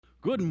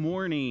Good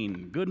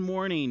morning. Good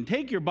morning.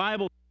 Take your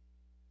Bible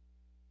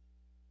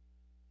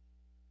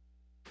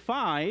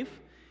 5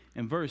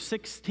 and verse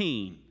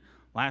 16.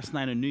 Last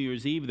night on New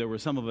Year's Eve, there were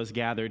some of us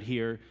gathered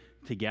here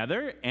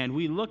together, and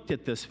we looked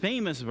at this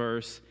famous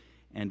verse,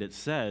 and it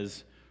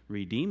says,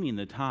 redeeming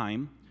the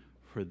time,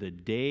 for the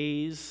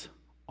days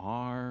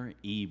are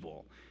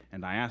evil.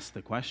 And I asked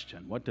the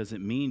question, what does it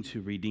mean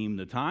to redeem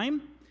the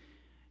time?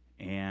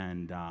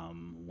 And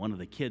one of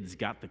the kids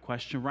got the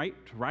question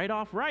right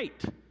off.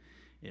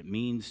 It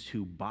means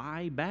to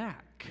buy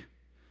back.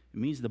 It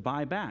means to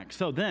buy back.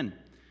 So then,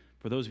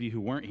 for those of you who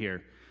weren't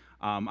here,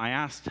 I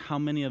asked how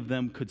many of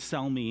them could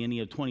sell me any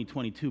of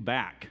 2022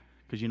 back,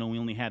 because, we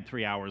only had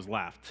 3 hours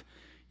left.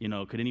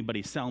 Could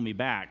anybody sell me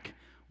back,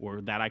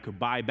 or that I could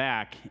buy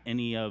back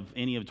any of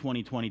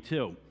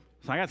 2022?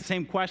 So I got the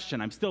same question.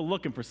 I'm still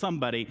looking for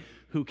somebody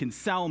who can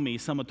sell me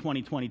some of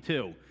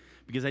 2022,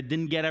 because I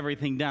didn't get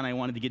everything done I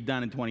wanted to get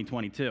done in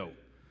 2022.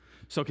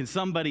 So can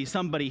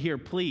somebody here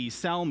please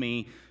sell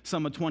me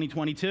some of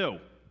 2022?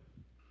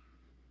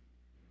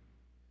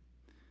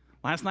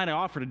 Last night I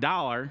offered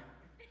 $1,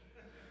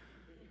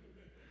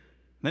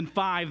 then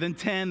 $5, then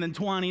 $10, then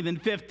 $20, then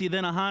 $50,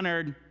 then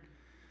 $100,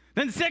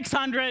 then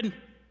 $600.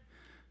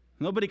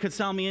 Nobody could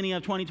sell me any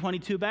of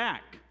 2022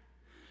 back.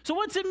 So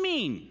what's it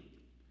mean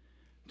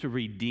to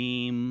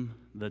redeem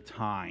the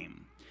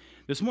time?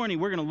 This morning,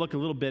 we're going to look a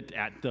little bit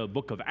at the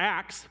book of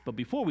Acts, but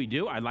before we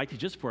do, I'd like to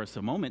just for us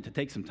a moment to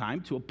take some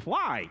time to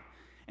apply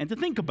and to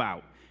think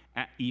about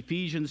at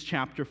Ephesians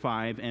chapter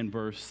 5 and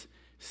verse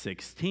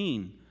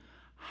 16.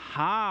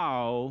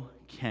 How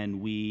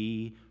can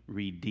we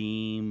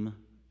redeem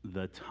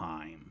the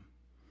time?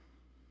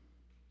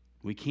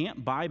 We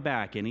can't buy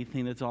back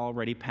anything that's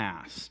already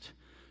passed.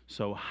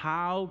 So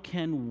how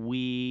can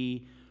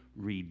we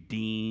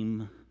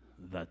redeem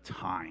the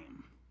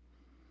time?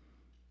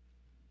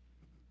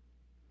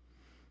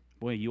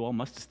 Boy, you all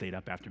must have stayed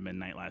up after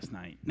midnight last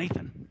night.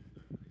 Nathan,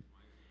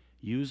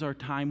 use our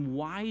time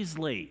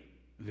wisely.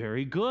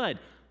 Very good.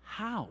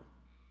 How?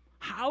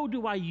 How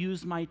do I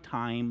use my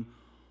time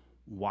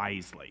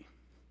wisely?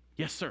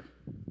 Yes, sir.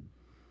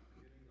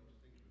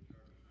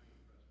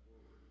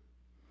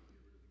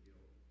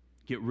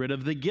 Get rid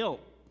of the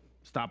guilt.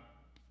 Stop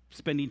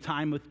spending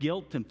time with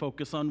guilt and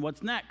focus on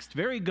what's next.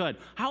 Very good.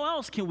 How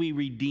else can we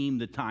redeem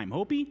the time,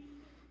 Hopi?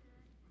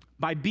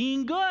 By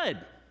being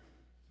good.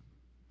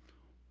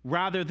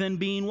 Rather than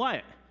being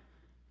what?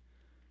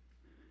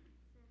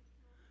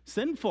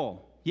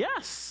 Sinful.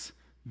 Yes.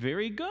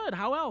 Very good.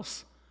 How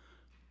else?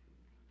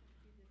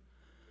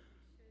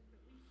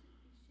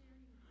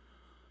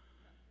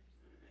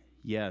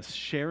 Yes,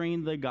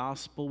 sharing the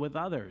gospel with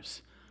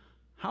others.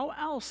 How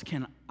else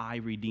can I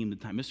redeem the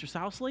time? Mr.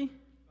 Sousley?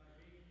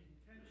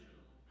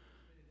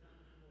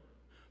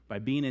 By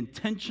being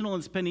intentional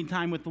and spending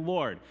time with the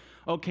Lord.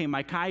 Okay,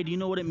 Micah, do you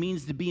know what it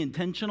means to be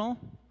intentional?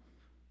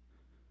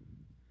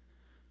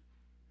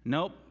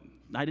 Nope,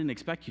 I didn't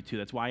expect you to.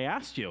 That's why I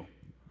asked you.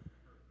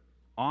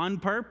 On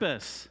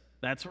purpose.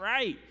 That's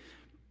right.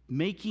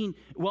 To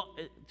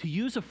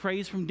use a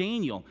phrase from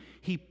Daniel,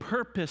 he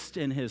purposed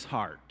in his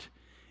heart.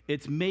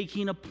 It's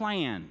making a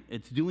plan.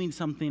 It's doing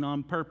something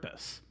on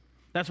purpose.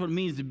 That's what it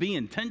means to be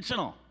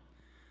intentional.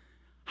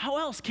 How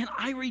else can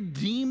I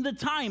redeem the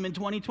time in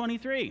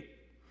 2023?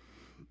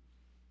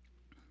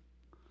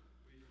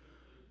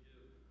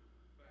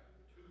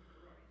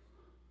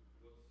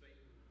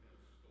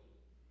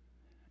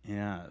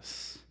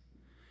 Yes.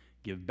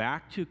 Give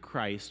back to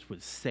Christ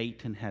what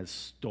Satan has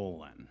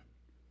stolen.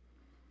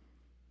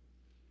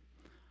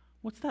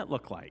 What's that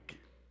look like?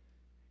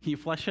 Can you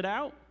flesh it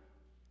out?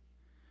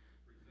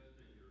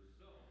 Presenting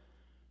yourself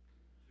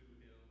to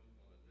him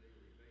on a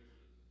daily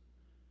basis,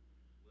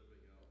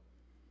 living out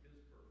his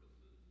purposes,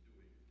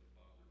 doing the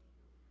Father's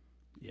work.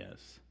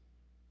 Yes.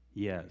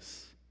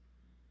 Yes.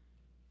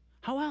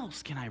 How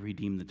else can I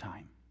redeem the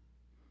time?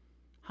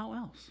 How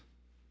else?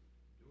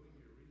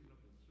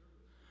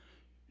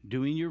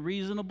 Doing your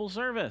reasonable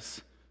service.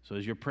 So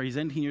as you're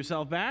presenting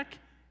yourself back,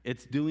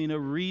 it's doing a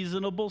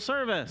reasonable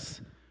service.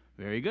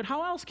 Very good.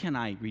 How else can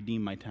I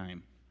redeem my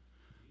time?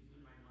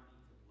 Using my money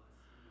to bless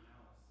someone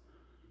else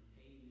and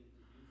paying them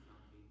to do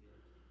something that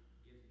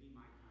gives me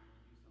my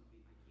time to do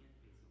something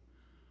I can't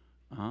pay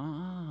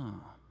someone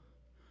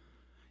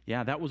else.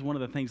 Yeah, that was one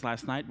of the things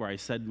last night where I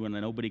said when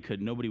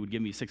nobody would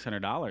give me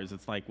 $600.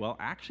 It's like, well,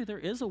 actually there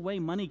is a way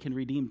money can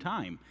redeem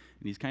time.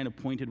 And he's kind of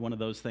pointed one of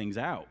those things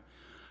out.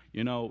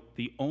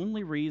 The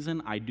only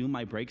reason I do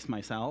my breaks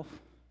myself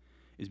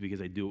is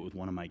because I do it with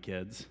one of my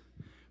kids.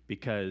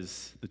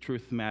 Because the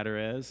truth of the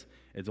matter is,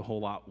 it's a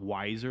whole lot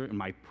wiser in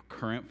my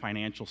current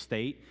financial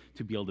state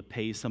to be able to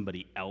pay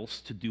somebody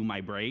else to do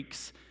my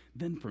breaks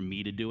than for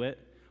me to do it.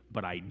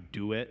 But I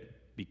do it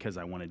because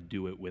I want to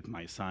do it with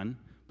my son.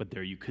 But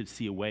there you could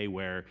see a way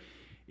where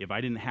if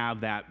I didn't have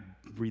that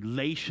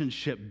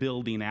relationship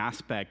building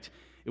aspect,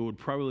 it would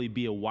probably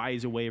be a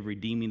wiser way of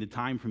redeeming the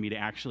time for me to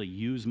actually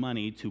use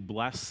money to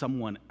bless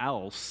someone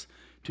else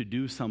to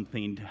do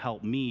something to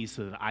help me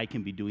so that I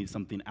can be doing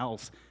something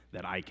else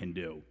that I can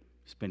do,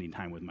 spending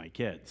time with my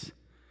kids.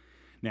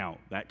 Now,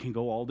 that can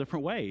go all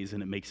different ways,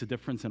 and it makes a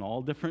difference in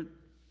all different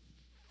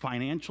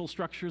financial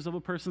structures of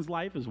a person's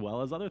life as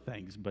well as other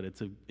things. But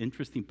it's an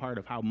interesting part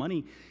of how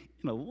money,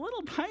 in a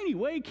little tiny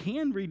way,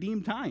 can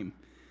redeem time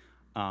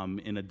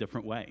in a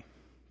different way.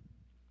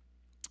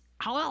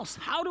 How else?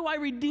 How do I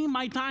redeem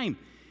my time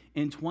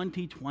in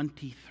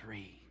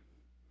 2023?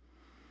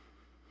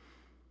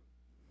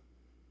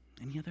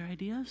 Any other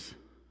ideas?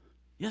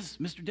 Yes,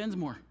 Mr.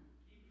 Densmore.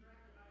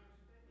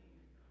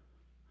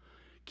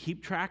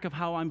 Keep track of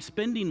how I'm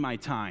spending my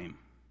time.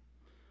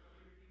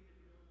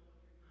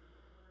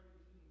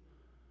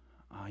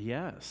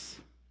 Yes.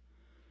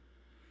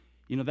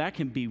 You know, that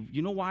can be,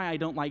 you know why I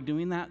don't like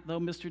doing that, though,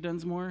 Mr.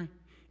 Densmore?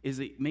 Is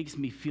it makes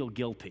me feel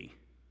guilty.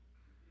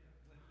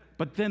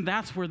 But then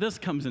that's where this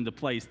comes into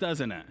place,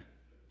 doesn't it?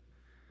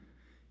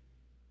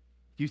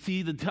 You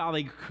see how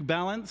they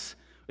balance?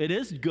 It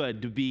is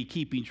good to be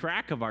keeping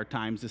track of our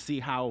times to see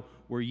how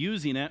we're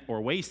using it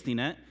or wasting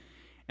it.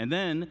 And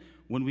then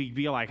when we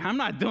feel like, I'm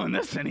not doing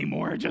this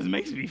anymore, it just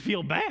makes me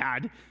feel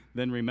bad,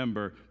 then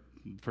remember,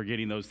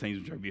 forgetting those things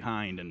which are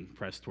behind and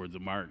press towards the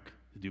mark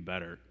to do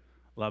better.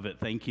 Love it.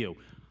 Thank you.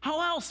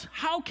 How else?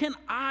 How can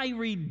I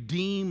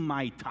redeem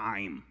my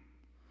time?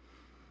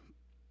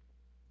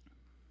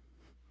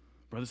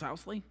 Brother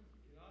Sousley?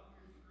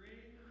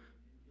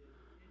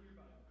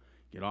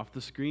 Get off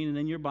the screen and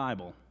in your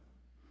Bible.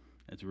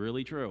 That's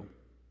really true.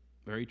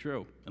 Very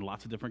true. In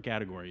lots of different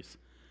categories.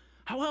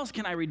 How else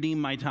can I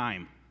redeem my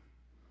time?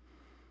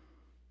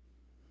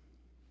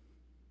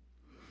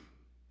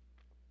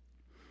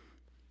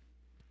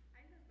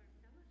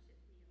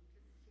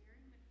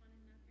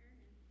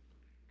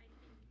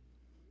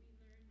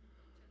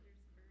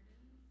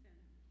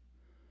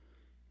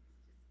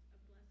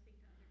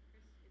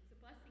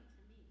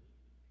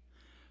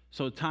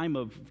 So time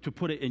of, to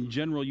put it in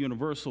general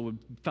universal,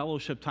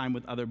 fellowship time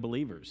with other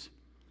believers.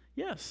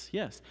 Yes,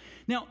 yes.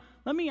 Now,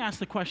 let me ask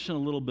the question a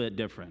little bit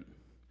different.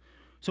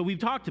 So we've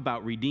talked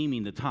about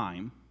redeeming the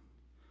time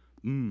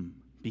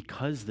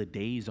because the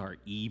days are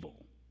evil.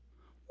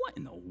 What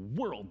in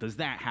the world does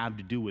that have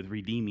to do with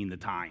redeeming the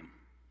time?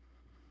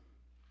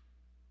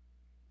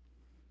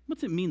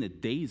 What's it mean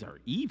that days are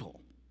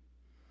evil?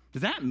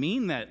 Does that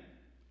mean that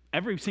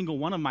every single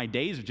one of my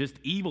days are just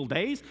evil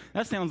days?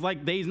 That sounds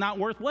like days not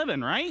worth living,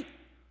 right?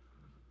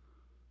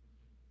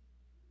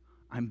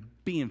 I'm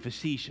being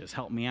facetious.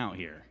 Help me out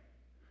here.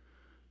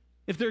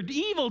 If they're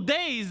evil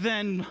days,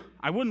 then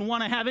I wouldn't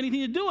want to have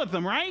anything to do with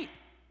them, right?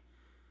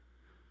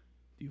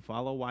 Do you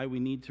follow why we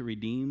need to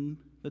redeem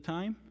the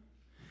time?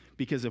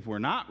 Because if we're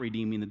not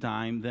redeeming the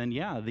time, then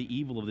yeah, the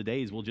evil of the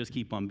days will just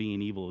keep on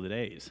being evil of the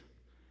days.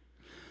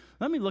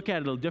 Let me look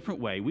at it a different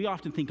way. We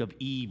often think of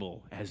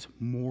evil as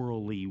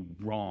morally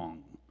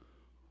wrong,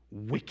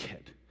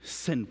 wicked,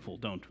 sinful,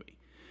 don't we?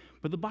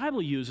 But the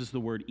Bible uses the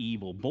word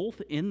evil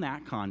both in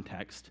that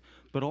context,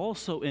 but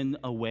also in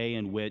a way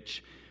in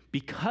which,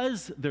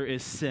 because there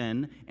is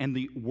sin and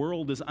the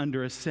world is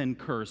under a sin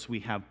curse, we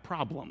have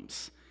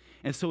problems.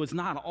 And so it's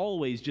not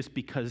always just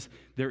because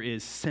there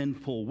is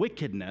sinful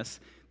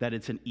wickedness that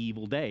it's an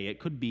evil day. It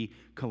could be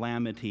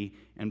calamity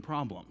and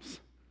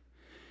problems.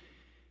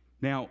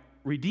 Now,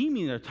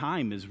 redeeming our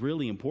time is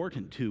really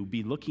important to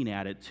be looking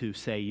at it to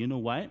say, you know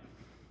what?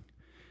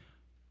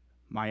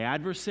 My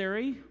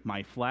adversary,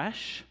 my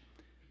flesh,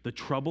 the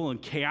trouble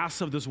and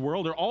chaos of this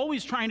world are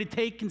always trying to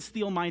take and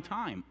steal my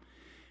time.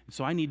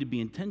 So I need to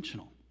be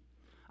intentional.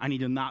 I need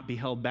to not be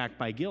held back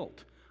by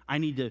guilt. I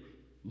need to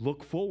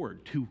look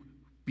forward to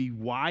be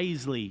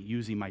wisely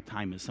using my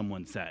time, as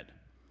someone said.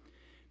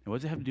 Now, what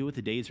does it have to do with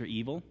the days are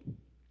evil?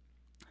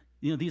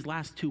 You know, these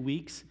last 2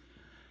 weeks,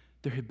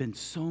 there have been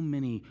so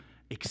many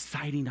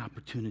exciting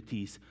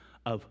opportunities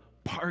of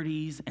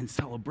parties and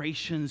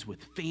celebrations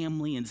with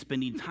family and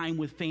spending time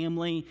with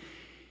family,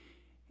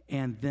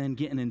 and then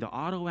getting into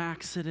auto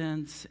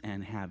accidents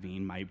and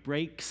having my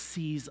brakes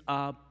seize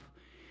up,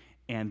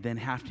 and then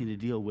having to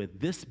deal with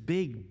this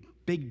big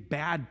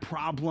bad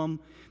problem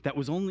that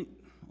was only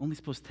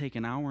supposed to take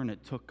an hour, and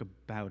it took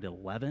about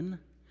 11.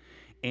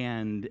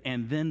 And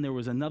then there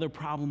was another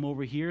problem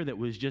over here that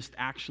was just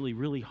actually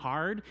really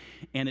hard,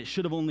 and it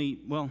should have only,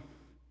 well,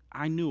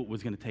 I knew it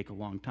was going to take a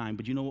long time,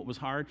 but you know what was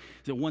hard?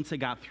 Is that once I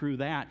got through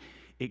that,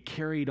 it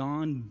carried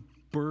on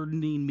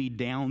burdening me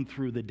down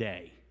through the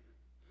day.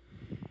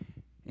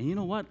 And you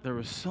know what? There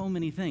were so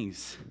many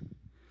things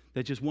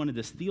that just wanted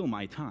to steal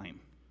my time.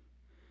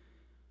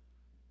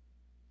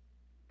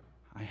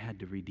 I had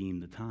to redeem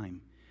the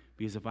time,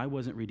 because if I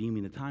wasn't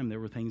redeeming the time, there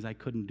were things I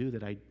couldn't do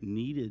that I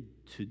needed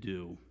to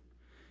do,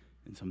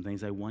 and some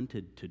things I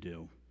wanted to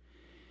do.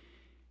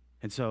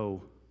 And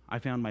so I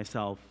found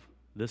myself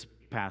this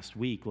past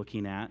week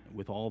looking at,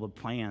 with all the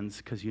plans,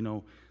 because, you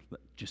know,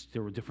 just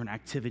there were different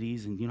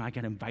activities, and, you know, I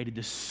got invited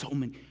to so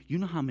many. You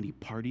know how many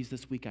parties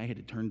this week I had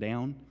to turn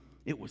down?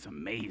 It was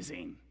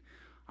amazing.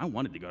 I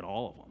wanted to go to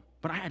all of them,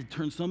 but I had to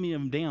turn so many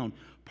of them down,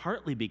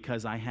 partly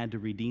because I had to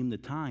redeem the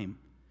time,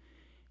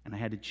 and I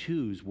had to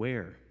choose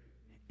where,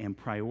 and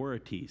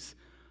priorities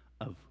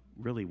of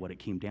really what it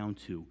came down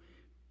to,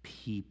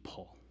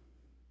 people.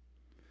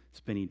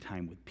 spending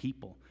time with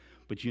people.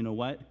 But you know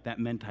what? That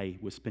meant I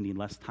was spending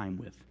less time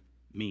with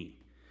me.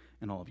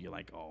 And all of you are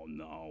like, oh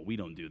no, we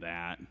don't do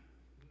that.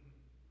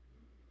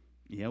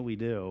 Yeah, we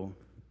do.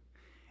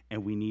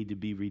 And we need to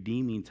be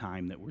redeeming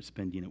time that we're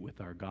spending it with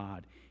our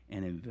God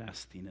and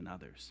investing in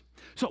others.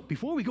 So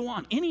before we go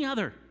on, any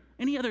other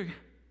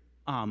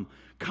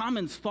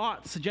comments,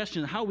 thoughts,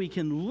 suggestions, how we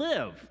can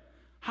live?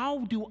 How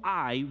do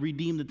I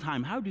redeem the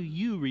time? How do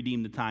you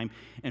redeem the time?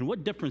 And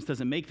what difference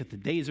does it make that the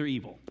days are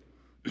evil?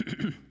 Let the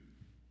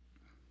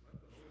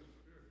Holy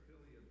Spirit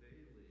fill you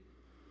daily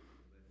so that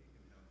He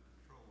can have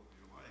control of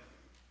your life.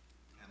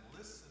 And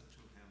listen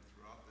to Him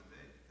throughout the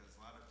day, because a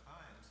lot of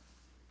times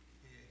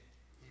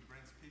He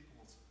brings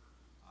people's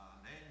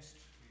names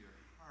to your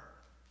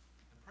heart.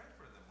 And pray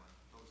for them when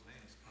those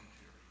names come to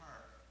your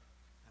heart.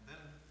 And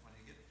then when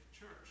you get to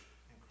church,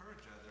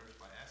 encourage others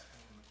by asking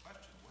them the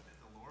question, what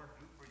did the Lord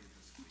do for you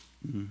this week?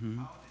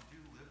 How did you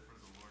live for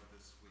the Lord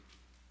this week?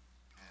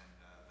 And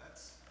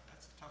that's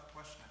a tough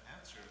question to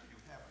answer if you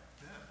haven't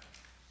been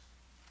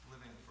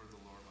living for the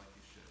Lord like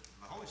you should.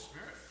 The Holy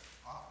Spirit,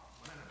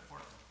 what an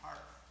important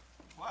part.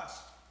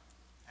 Plus,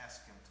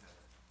 ask Him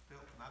to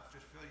not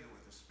just fill you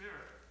with the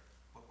Spirit,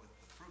 but with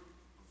the fruit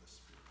of the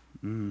Spirit.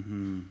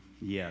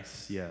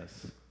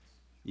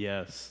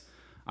 Yes.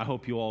 I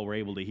hope you all were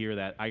able to hear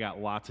that. I got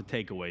lots of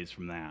takeaways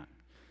from that.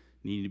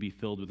 Needing to be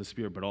filled with the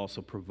Spirit, but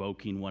also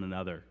provoking one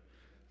another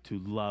to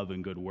love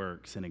and good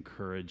works and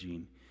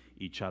encouraging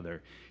each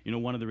other. You know,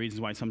 one of the reasons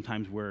why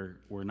sometimes we're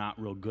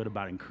not real good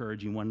about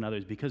encouraging one another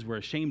is because we're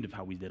ashamed of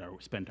how we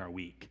spent our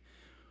week.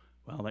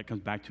 Well, that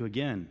comes back to,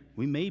 again,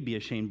 we may be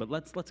ashamed, but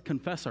let's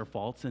confess our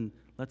faults and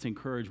let's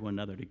encourage one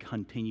another to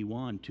continue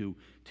on, to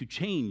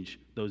change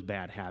those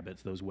bad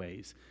habits, those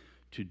ways,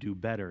 to do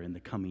better in the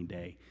coming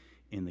day,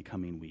 in the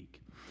coming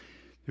week.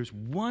 There's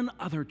one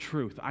other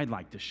truth I'd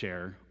like to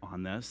share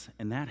on this,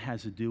 and that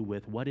has to do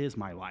with what is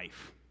my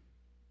life.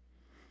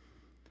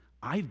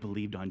 I've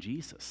believed on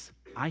Jesus.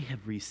 I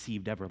have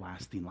received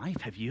everlasting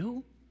life. Have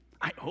you?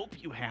 I hope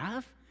you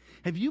have.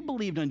 Have you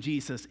believed on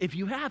Jesus? If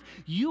you have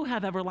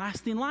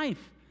everlasting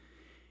life.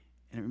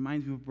 And it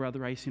reminds me of what Brother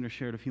Eisinger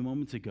shared a few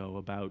moments ago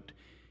about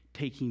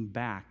taking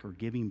back or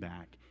giving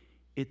back.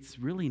 It's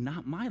really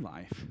not my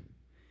life.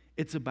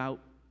 It's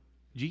about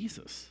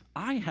Jesus.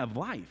 I have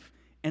life,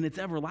 and it's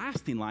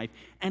everlasting life,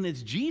 and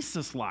it's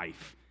Jesus'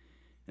 life.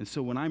 And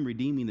so when I'm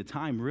redeeming the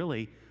time,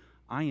 really,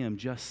 I am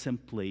just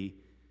simply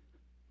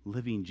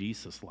living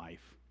Jesus'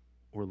 life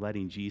or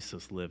letting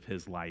Jesus live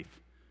His life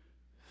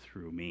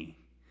through me.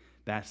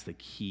 That's the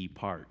key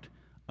part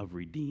of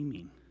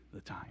redeeming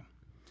the time.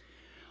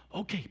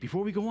 Okay,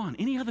 before we go on,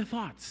 any other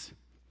thoughts?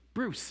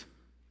 Bruce?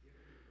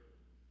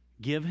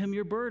 Give Him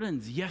your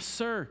burdens. Yes,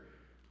 sir.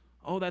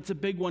 Oh, that's a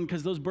big one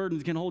because those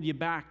burdens can hold you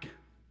back.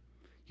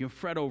 You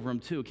fret over them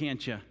too,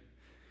 can't you?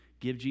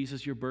 Give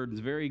Jesus your burdens.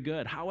 Very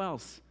good. How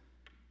else?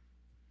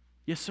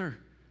 Yes, sir.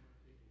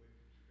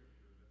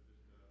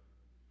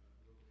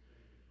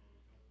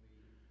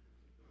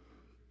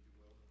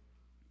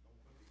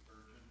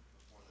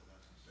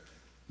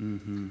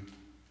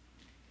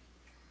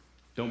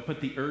 Don't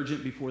put the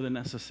urgent before the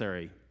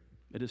necessary.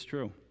 It is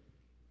true.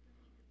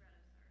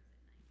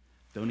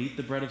 Don't eat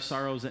the bread of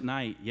sorrows at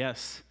night.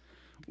 Yes,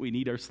 we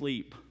need our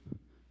sleep.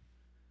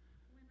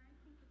 When I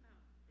think about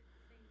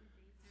saying the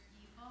days are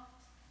evil,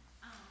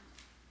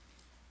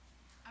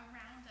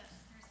 around us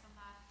there's a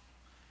lot,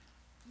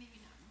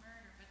 maybe not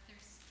murder, but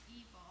there's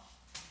evil.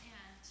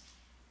 And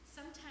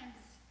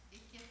sometimes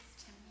it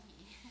gets to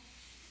me.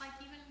 Like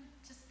even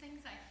just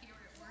things I hear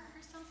at work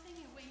or something,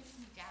 it weighs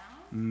me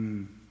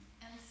down.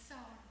 And so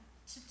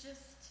to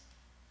just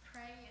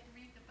pray and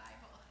read the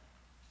Bible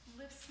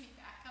lifts me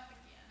back up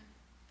again.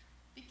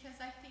 Because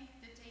I think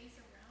the days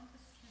around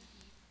us can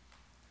be,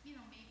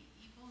 maybe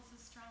evil is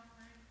a strong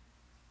word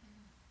in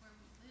where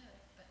we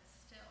live, but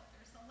still,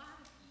 there's a lot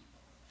of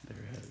evil.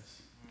 There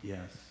is.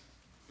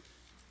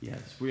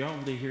 Yes. We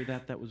already hear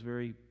that. That was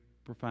very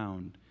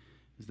profound.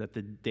 Is that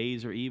the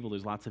days are evil.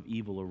 There's lots of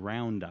evil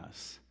around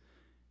us.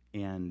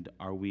 And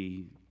are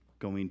we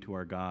going to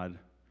our God?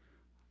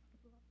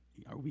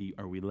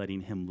 Are we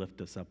letting Him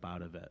lift us up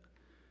out of it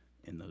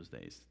in those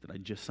days? Did I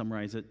just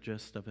summarize it,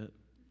 gist of it?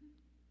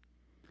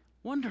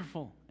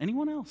 Wonderful.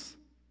 Anyone else?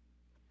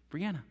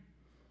 Brianna.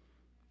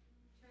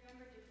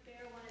 Remember to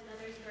bear one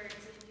another's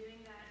burdens, and doing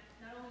that,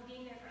 not only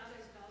being there for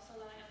others, but also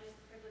allowing others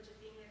the privilege of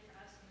being there for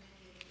us when we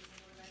need it, because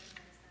the Lord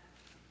recognizes that.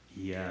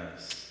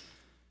 Yes.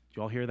 Did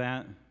you all hear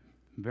that?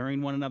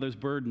 Bearing one another's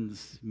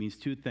burdens means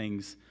two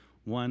things.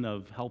 One,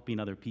 of helping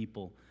other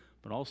people,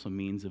 but also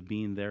means of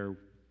being there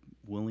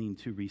willing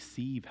to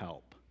receive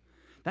help.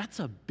 That's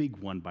a big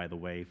one, by the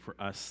way, for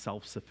us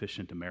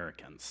self-sufficient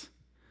Americans.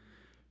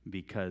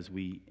 Because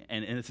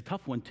and it's a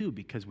tough one too,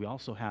 because we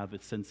also have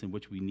a sense in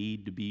which we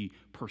need to be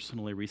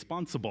personally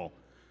responsible,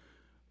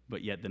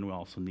 but yet then we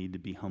also need to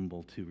be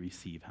humble to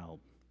receive help.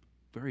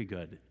 Very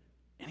good.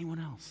 Anyone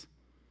else?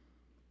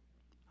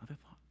 Other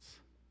thoughts?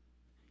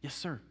 Yes,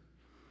 sir.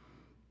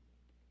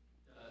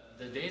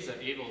 The days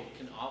of evil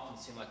can often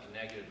seem like a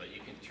negative, but you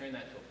can turn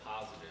that to a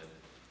positive,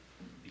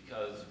 because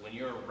because when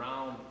you're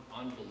around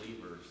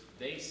unbelievers,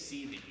 they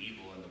see the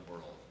evil in the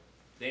world.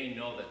 They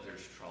know that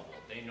there's trouble.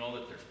 They know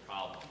that there's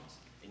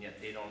problems, and yet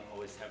they don't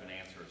always have an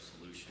answer or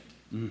solution.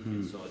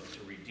 And so to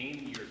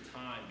redeem your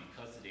time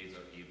because the days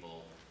are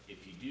evil,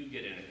 if you do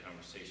get in a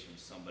conversation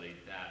with somebody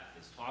that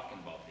is talking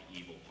about the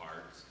evil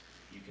parts,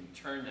 you can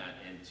turn that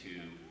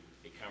into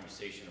a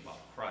conversation about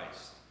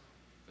Christ.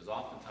 Because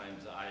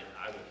oftentimes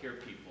I will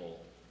hear people,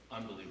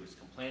 unbelievers,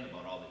 complain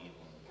about all the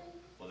evil in the world,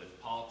 whether it's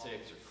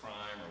politics or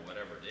crime or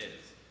whatever it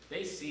is.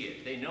 They see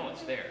it. They know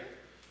it's there.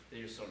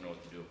 They just don't know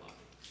what to do about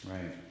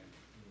it.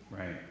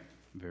 Right.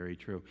 Very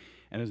true.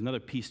 And there's another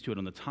piece to it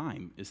on the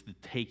time, is the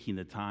taking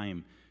the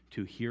time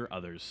to hear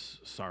others'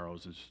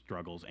 sorrows and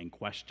struggles and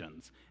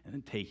questions, and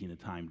then taking the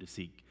time to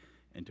seek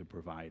and to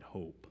provide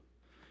hope.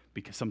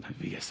 Because sometimes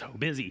we get so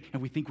busy,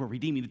 and we think we're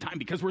redeeming the time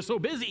because we're so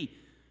busy.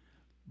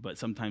 But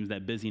sometimes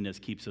that busyness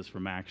keeps us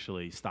from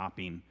actually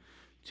stopping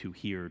to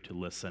hear, to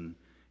listen,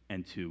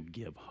 and to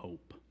give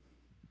hope.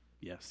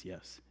 Yes.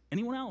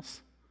 Anyone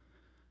else?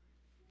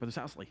 Brother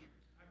Sousley.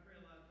 I pray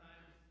a lot of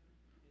times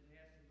it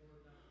has to go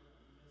down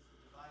miss a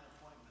divine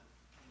appointment.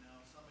 You know,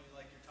 somebody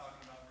like you're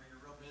talking about where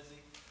you're real busy,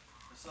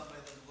 or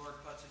somebody that the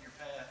Lord puts in your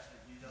path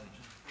that you don't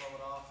just blow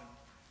it off and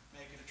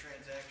make it a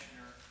transaction,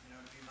 or, you know,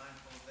 to be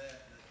mindful of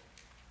that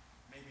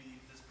maybe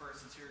this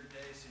person's here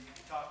today so you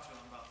can talk to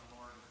them about the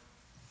Lord,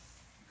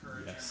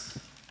 encourage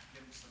them,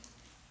 give them some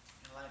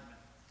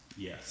enlightenment.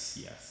 Yes.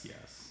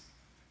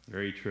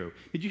 Very true.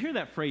 Did you hear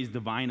that phrase,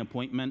 divine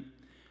appointment?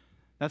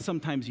 That's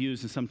sometimes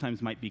used and sometimes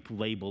might be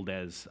labeled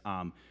as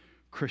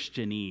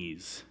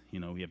Christianese. You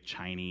know, we have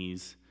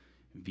Chinese,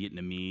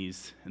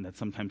 Vietnamese, and that's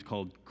sometimes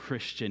called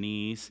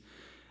Christianese.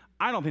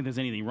 I don't think there's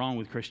anything wrong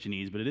with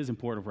Christianese, but it is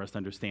important for us to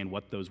understand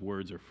what those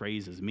words or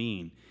phrases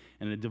mean.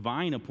 And a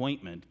divine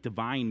appointment,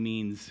 divine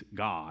means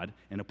God.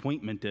 An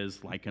appointment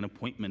is like an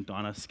appointment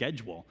on a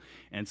schedule.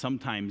 And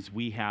sometimes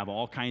we have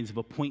all kinds of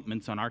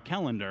appointments on our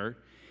calendar,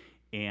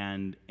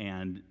 and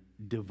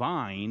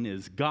divine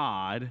is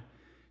God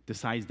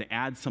decides to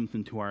add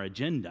something to our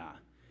agenda.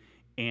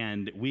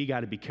 And we got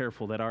to be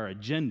careful that our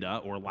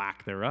agenda, or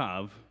lack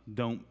thereof,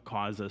 don't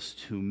cause us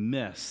to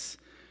miss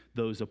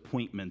those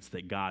appointments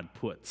that God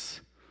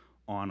puts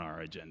on our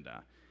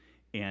agenda.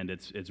 And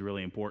it's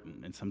really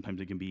important, and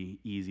sometimes it can be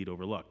easy to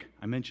overlook.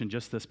 I mentioned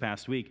just this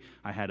past week,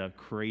 I had a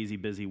crazy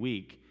busy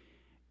week,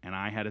 and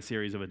I had a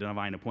series of a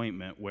divine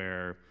appointment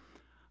where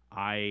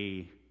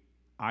I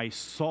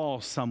saw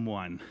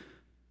someone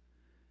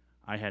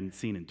I hadn't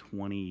seen in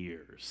 20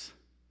 years.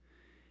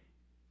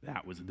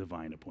 That was a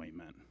divine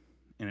appointment,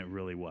 and it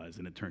really was,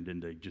 and it turned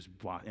into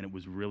and it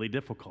was really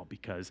difficult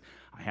because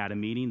I had a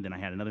meeting, then I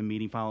had another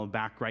meeting followed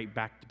back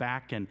to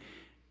back, and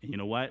you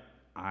know what?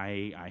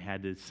 I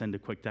had to send a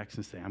quick text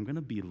and say, I'm going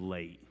to be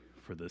late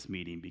for this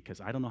meeting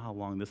because I don't know how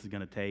long this is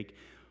going to take,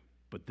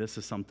 but this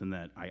is something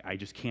that I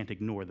just can't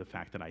ignore, the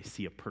fact that I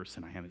see a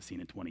person I haven't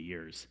seen in 20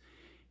 years,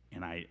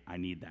 and I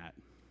need that.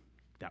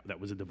 That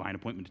was a divine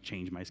appointment to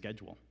change my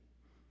schedule.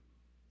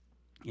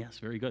 Yes,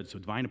 very good. So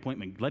divine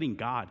appointment, letting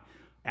God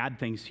add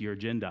things to your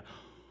agenda.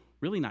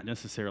 Really not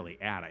necessarily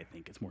add, I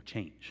think. It's more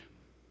change.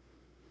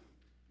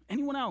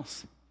 Anyone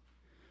else?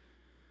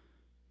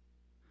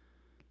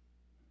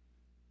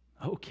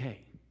 Okay.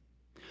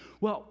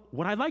 Well,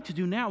 what I'd like to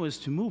do now is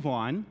to move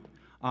on.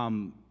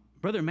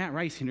 Brother Matt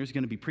Reisinger is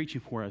going to be preaching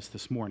for us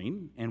this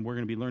morning, and we're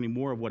going to be learning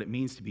more of what it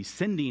means to be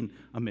sending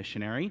a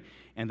missionary.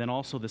 And then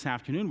also this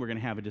afternoon, we're going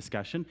to have a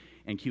discussion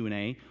and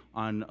Q&A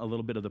on a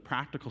little bit of the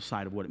practical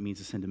side of what it means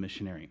to send a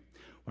missionary.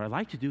 What I'd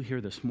like to do here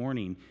this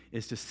morning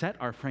is to set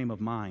our frame of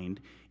mind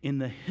in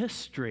the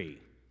history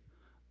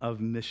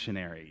of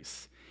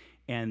missionaries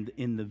and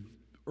in the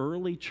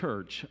early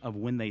church of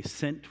when they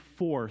sent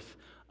forth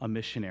a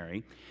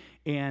missionary.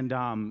 And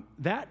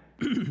that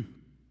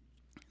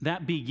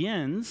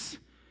begins,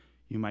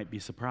 you might be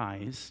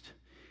surprised,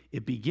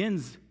 it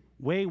begins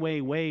way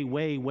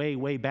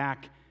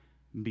back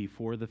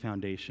before the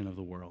foundation of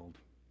the world.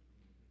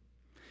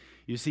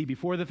 You see,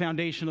 before the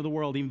foundation of the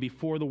world, even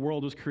before the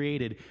world was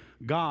created,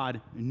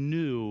 God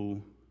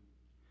knew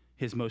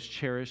his most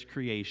cherished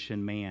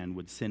creation, man,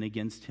 would sin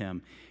against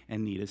him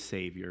and need a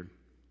Savior.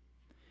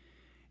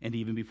 And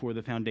even before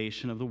the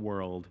foundation of the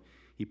world,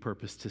 he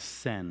purposed to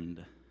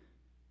send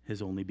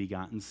his only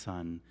begotten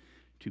Son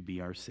to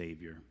be our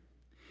Savior.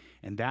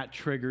 And that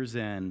triggers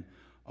in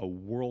a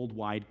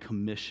worldwide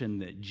commission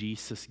that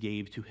Jesus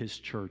gave to his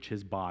church,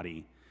 his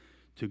body,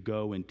 to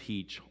go and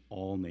teach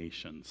all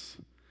nations,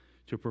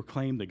 to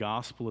proclaim the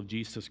gospel of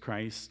Jesus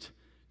Christ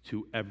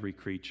to every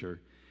creature,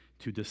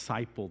 to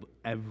disciple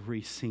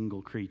every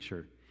single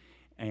creature,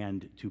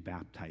 and to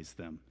baptize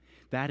them.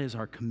 That is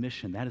our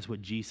commission. That is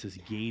what Jesus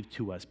gave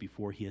to us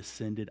before he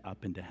ascended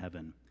up into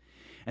heaven.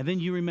 And then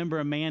you remember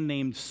a man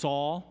named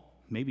Saul.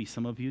 Maybe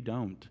some of you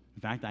don't.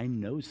 In fact, I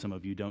know some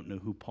of you don't know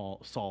who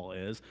Saul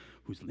is,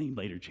 whose name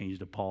later changed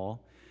to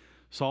Paul.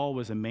 Saul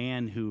was a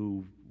man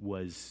who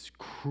was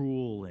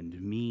cruel and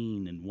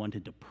mean and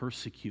wanted to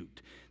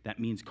persecute. That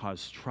means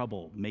cause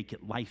trouble, make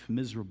it life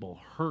miserable,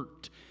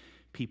 hurt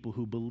people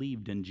who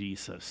believed in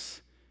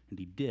Jesus And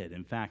he did.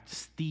 In fact,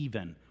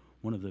 Stephen,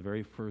 one of the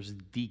very first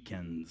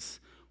deacons,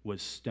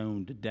 was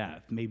stoned to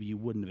death. Maybe you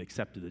wouldn't have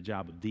accepted the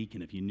job of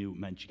deacon if you knew it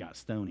meant you got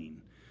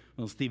stoning.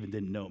 Well, Stephen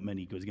didn't know it meant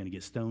he was going to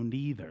get stoned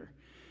either.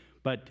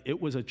 But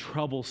it was a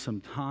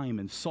troublesome time,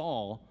 and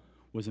Saul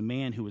was a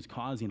man who was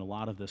causing a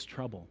lot of this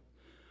trouble.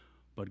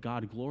 But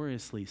God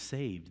gloriously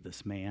saved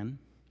this man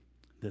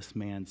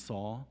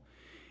Saul,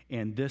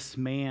 and this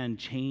man,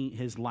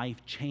 his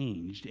life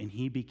changed, and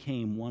he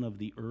became one of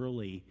the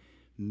early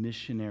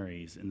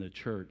missionaries in the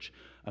church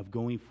of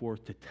going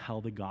forth to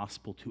tell the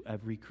gospel to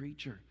every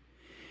creature.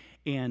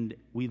 And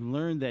we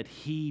learned that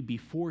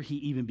before he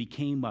even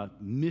became a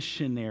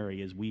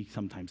missionary, as we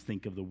sometimes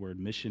think of the word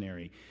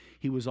missionary,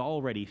 he was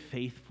already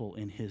faithful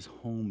in his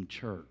home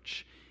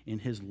church, in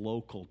his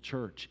local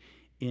church,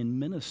 in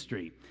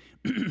ministry.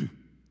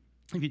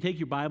 If you take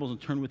your Bibles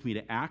and turn with me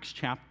to Acts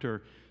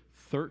chapter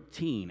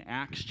 13.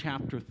 Acts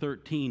chapter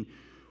 13.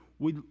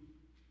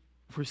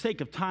 For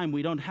sake of time,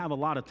 we don't have a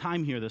lot of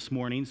time here this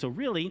morning, so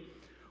really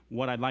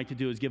what I'd like to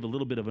do is give a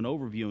little bit of an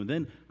overview, and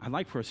then I'd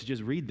like for us to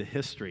just read the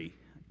history,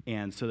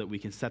 and so that we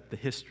can set the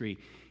history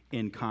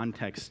in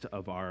context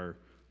of our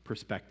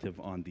perspective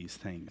on these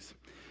things.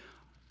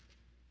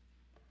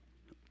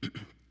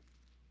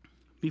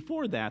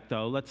 Before that,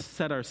 though, let's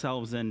set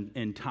ourselves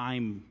in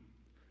time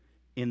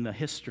in the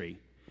history.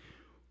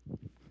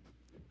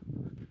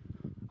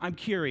 I'm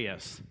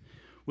curious,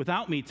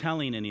 without me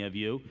telling any of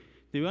you,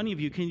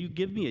 can you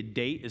give me a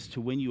date as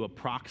to when you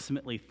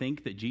approximately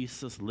think that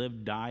Jesus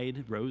lived,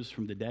 died, rose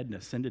from the dead, and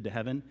ascended to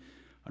heaven?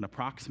 An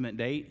approximate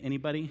date?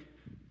 Anybody?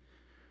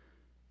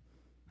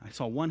 I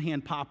saw one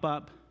hand pop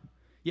up.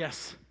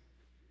 Yes.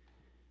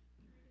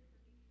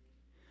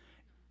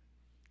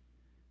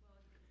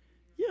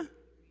 Yeah.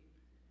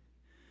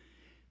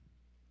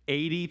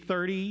 80,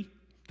 30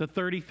 to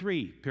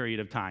 33 period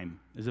of time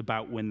is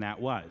about when that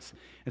was.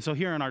 And so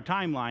here on our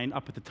timeline,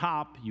 up at the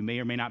top, you may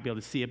or may not be able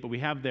to see it, but we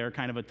have there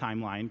kind of a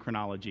timeline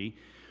chronology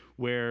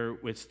where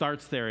it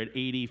starts there at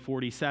AD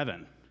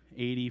 47.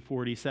 AD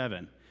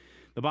 47.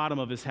 The bottom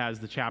of this has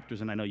the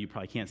chapters, and I know you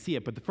probably can't see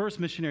it, but the first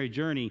missionary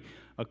journey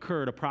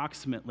occurred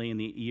approximately in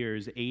the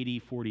years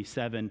AD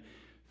 47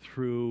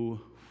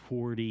 through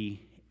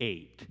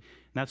 48. And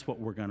that's what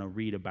we're going to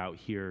read about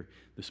here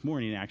this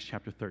morning in Acts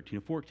chapter 13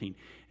 and 14.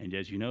 And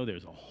as you know,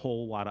 there's a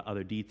whole lot of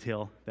other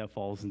detail that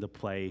falls into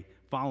play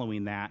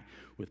following that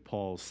with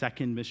Paul's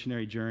second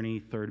missionary journey,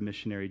 third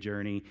missionary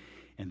journey,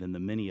 and then the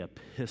many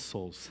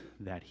epistles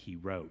that he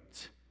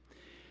wrote.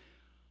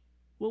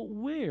 Well,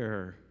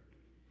 where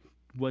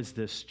was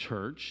this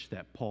church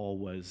that Paul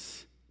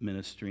was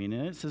ministering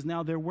in? It says,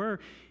 now there were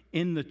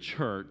in the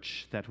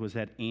church that was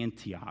at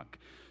Antioch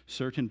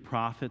certain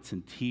prophets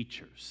and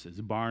teachers, as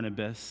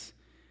Barnabas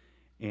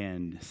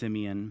and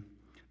Simeon,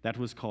 that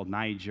was called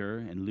Niger,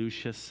 and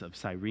Lucius of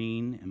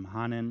Cyrene, and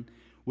Hanan,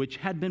 which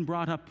had been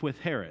brought up with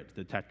Herod,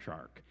 the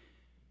tetrarch,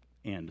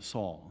 and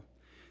Saul.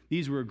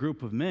 These were a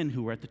group of men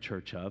who were at the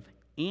church of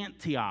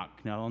Antioch.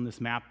 Now, on this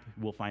map,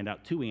 we'll find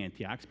out two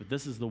Antiochs, but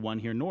this is the one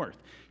here north.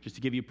 Just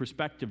to give you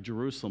perspective,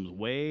 Jerusalem's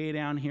way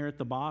down here at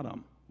the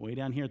bottom, way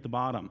down here at the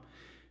bottom,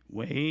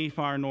 way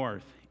far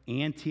north.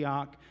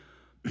 Antioch,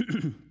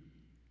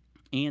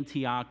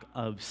 Antioch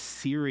of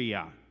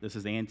Syria. This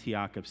is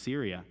Antioch of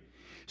Syria.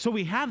 So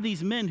we have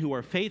these men who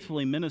are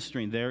faithfully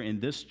ministering there in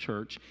this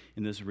church,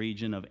 in this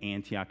region of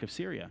Antioch of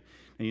Syria.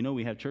 And you know,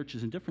 we have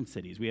churches in different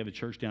cities. We have a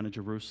church down in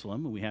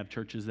Jerusalem, and we have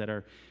churches that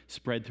are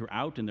spread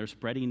throughout, and they're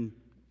spreading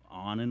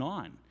on and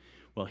on.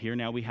 Well, here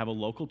now we have a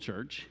local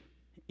church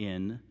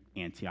in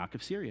Antioch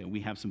of Syria.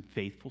 We have some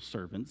faithful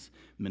servants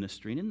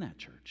ministering in that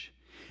church.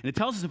 And it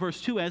tells us in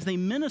verse 2, as they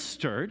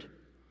ministered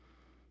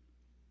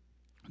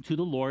to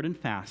the Lord and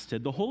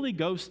fasted, the Holy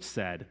Ghost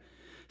said,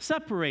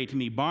 separate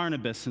me,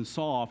 Barnabas and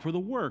Saul, for the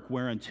work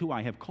whereunto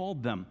I have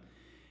called them.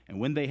 And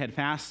when they had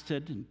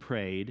fasted and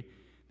prayed,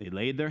 they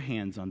laid their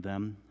hands on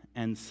them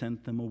and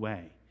sent them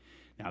away.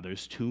 Now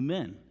there's two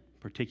men in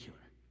particular,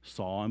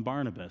 Saul and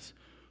Barnabas,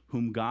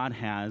 whom God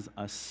has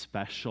a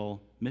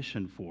special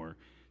mission for,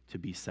 to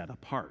be set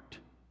apart.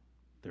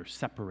 They're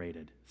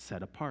separated,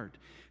 set apart.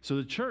 So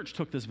the church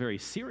took this very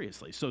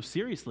seriously, so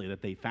seriously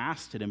that they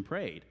fasted and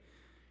prayed,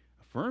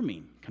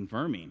 affirming,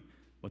 confirming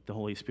what the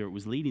Holy Spirit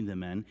was leading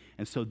them in.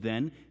 And so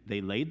then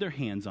they laid their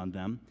hands on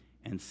them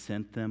and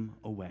sent them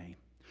away.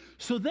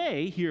 So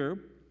they, here,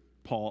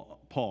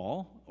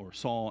 Paul, or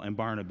Saul and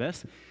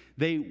Barnabas,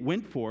 they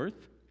went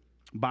forth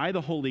by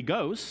the Holy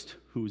Ghost,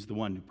 who's the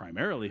one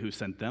primarily who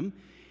sent them,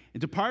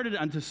 and departed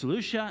unto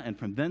Seleucia, and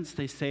from thence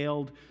they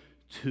sailed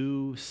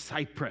to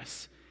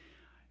Cyprus.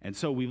 And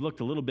so we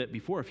looked a little bit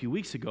before, a few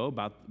weeks ago,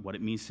 about what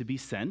it means to be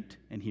sent.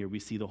 And here we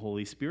see the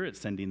Holy Spirit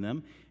sending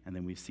them, and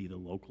then we see the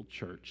local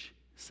church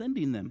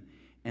sending them,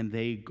 and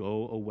they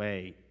go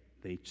away.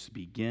 They just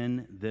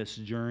begin this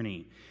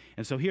journey.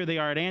 And so here they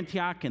are at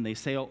Antioch, and they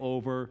sail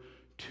over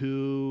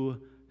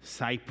to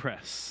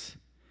Cyprus.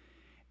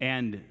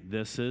 And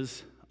this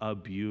is a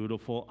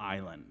beautiful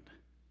island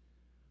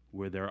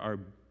where there are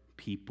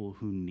people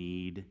who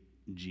need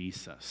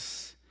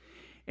Jesus.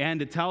 And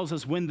it tells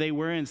us when they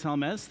were in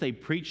Salamis, they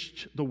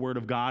preached the word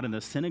of God in the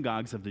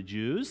synagogues of the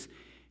Jews,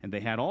 and they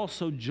had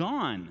also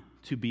John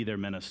to be their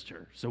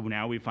minister. So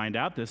now we find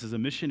out this is a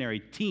missionary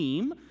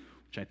team,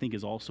 which I think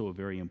is also a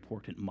very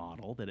important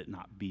model, that it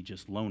not be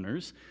just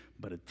loners,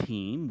 but a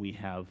team. We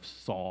have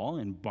Saul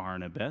and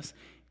Barnabas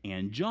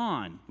and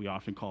John. We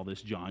often call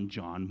this John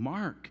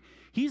Mark.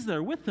 He's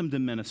there with them to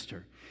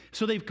minister.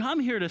 So they've come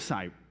here to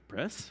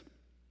Cyprus,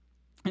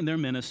 and they're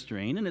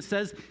ministering. And it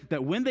says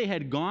that when they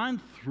had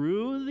gone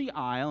through the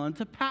island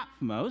to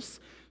Patmos,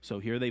 so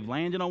here they've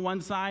landed on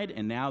one side,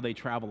 and now they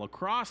travel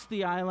across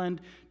the island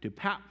to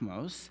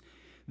Patmos.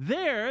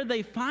 There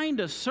they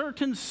find a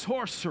certain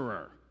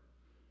sorcerer.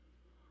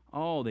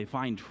 Oh, they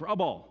find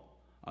trouble.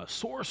 A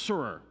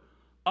sorcerer,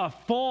 a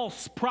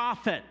false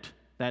prophet,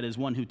 that is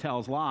one who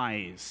tells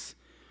lies,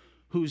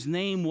 whose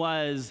name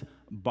was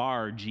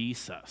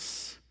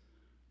Bar-Jesus.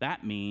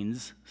 That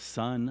means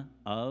son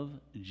of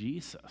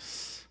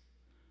Jesus.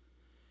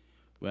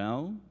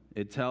 Well,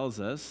 it tells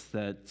us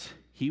that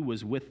he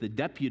was with the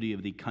deputy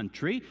of the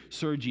country,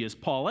 Sergius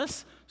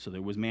Paulus. So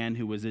there was a man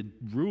who was a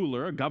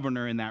ruler, a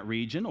governor in that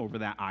region, over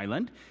that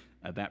island,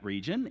 that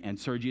region, and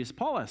Sergius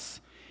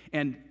Paulus.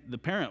 And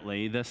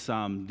apparently this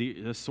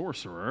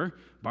sorcerer,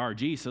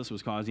 Bar-Jesus,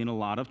 was causing a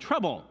lot of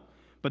trouble.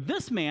 But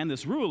this man,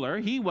 this ruler,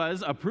 he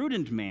was a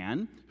prudent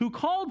man who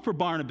called for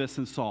Barnabas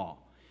and Saul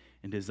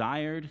and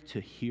desired to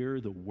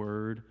hear the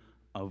word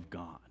of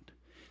God.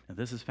 Now,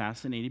 this is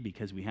fascinating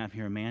because we have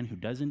here a man who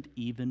doesn't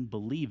even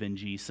believe in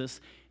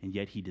Jesus, and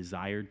yet he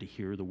desired to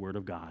hear the word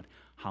of God.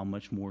 How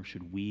much more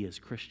should we as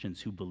Christians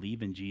who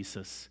believe in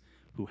Jesus,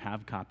 who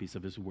have copies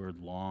of his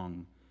word,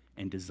 long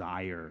and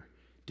desire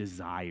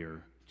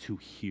to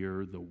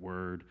hear the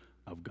word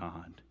of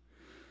God?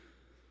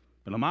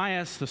 But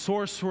Amias, the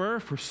sorcerer,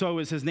 for so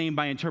is his name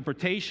by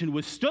interpretation,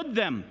 withstood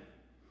them,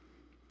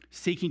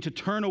 seeking to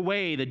turn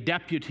away the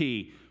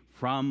deputy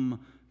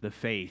from the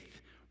faith.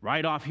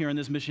 Right off here in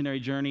this missionary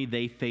journey,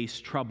 they face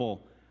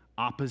trouble,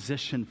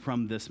 opposition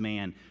from this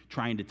man,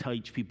 trying to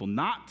teach people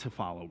not to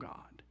follow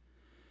God.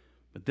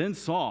 But then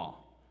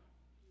Saul,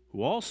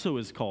 who also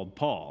is called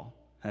Paul,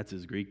 that's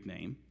his Greek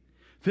name,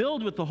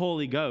 filled with the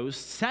Holy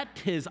Ghost, set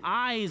his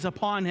eyes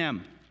upon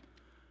him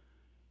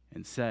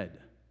and said,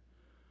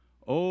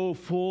 O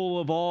full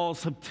of all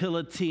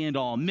subtlety and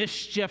all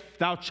mischief,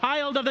 thou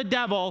child of the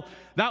devil,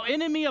 thou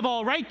enemy of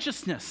all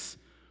righteousness,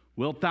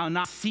 wilt thou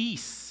not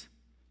cease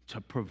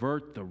to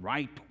pervert the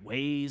right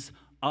ways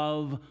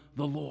of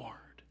the Lord?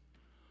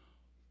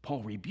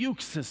 Paul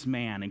rebukes this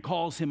man and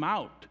calls him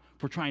out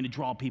for trying to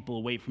draw people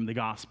away from the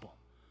gospel.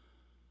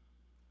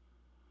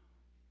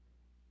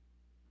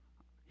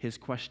 His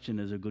question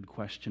is a good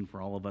question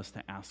for all of us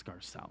to ask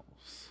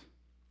ourselves.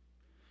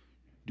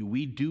 Do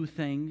we do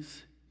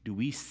things? Do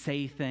we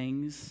say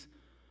things,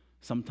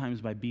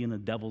 sometimes by being a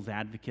devil's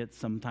advocate,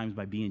 sometimes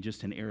by being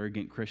just an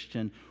arrogant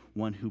Christian,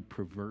 one who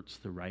perverts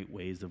the right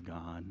ways of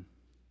God?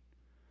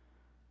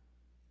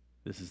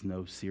 This is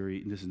no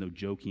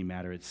joking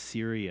matter. It's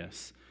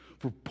serious.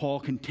 For Paul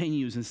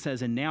continues and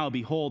says, And now,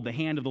 behold, the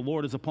hand of the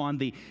Lord is upon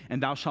thee,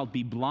 and thou shalt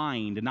be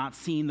blind, and not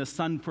seeing the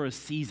sun for a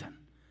season.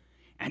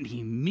 And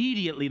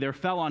immediately there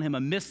fell on him a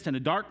mist and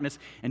a darkness,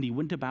 and he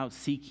went about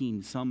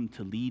seeking some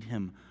to lead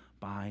him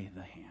by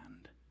the hand.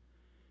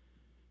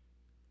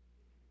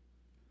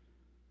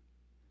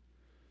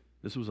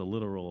 This was a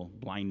literal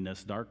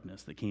blindness,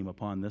 darkness that came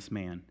upon this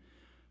man.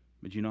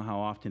 But you know how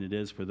often it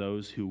is for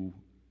those who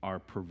are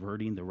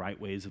perverting the right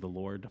ways of the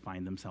Lord to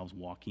find themselves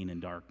walking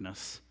in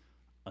darkness,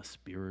 a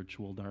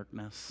spiritual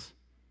darkness.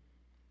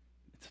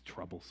 It's a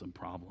troublesome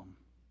problem.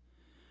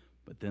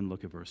 But then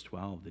look at verse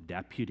 12. The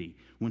deputy,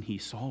 when he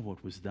saw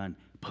what was done,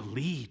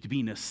 believed,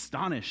 being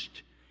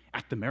astonished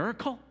at the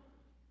miracle.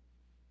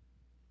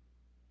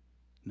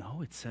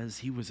 No, it says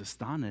he was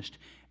astonished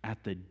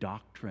at the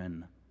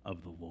doctrine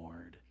of the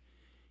Lord.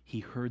 He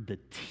heard the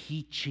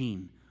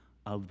teaching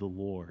of the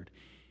Lord,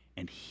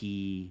 and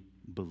he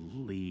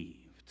believed.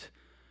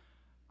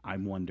 I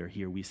wonder,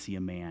 here we see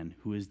a man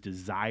who is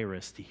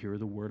desirous to hear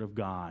the word of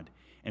God,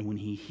 and when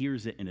he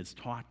hears it and it's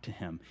taught to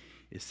him,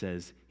 it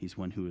says he's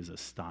one who is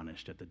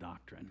astonished at the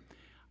doctrine.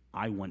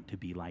 I want to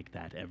be like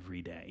that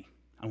every day.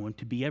 I want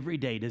to be every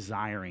day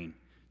desiring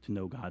to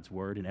know God's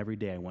word, and every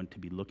day I want to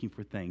be looking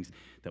for things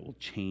that will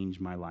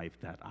change my life,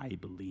 that I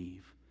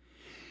believe.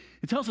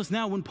 It tells us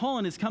now, when Paul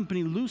and his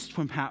company loosed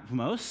from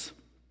Patmos,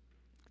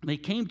 they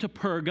came to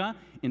Perga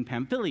in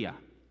Pamphylia.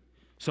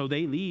 So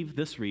they leave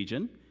this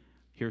region,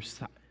 here's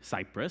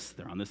Cyprus,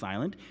 they're on this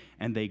island,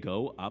 and they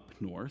go up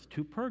north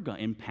to Perga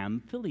in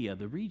Pamphylia,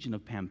 the region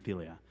of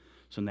Pamphylia.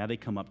 So now they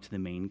come up to the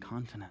main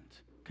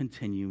continent,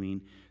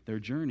 continuing their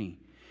journey.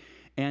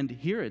 And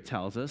here it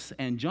tells us,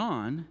 and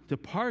John,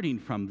 departing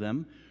from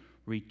them,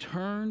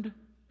 returned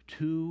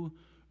to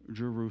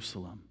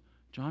Jerusalem.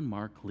 John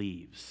Mark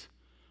leaves.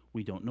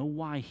 We don't know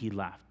why he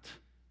left.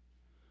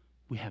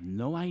 We have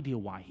no idea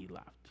why he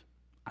left.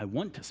 I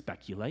want to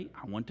speculate.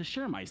 I want to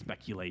share my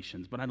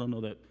speculations, but I don't know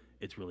that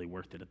it's really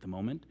worth it at the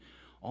moment.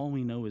 All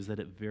we know is that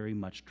it very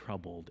much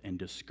troubled and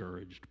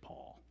discouraged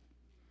Paul.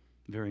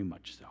 Very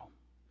much so.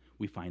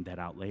 We find that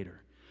out later.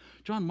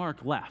 John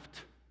Mark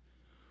left.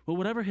 Well,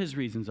 whatever his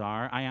reasons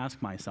are, I ask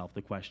myself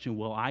the question,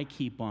 will I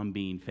keep on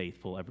being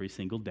faithful every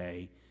single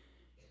day,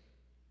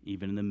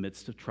 even in the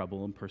midst of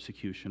trouble and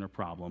persecution or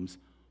problems,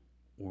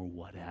 or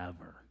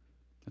whatever?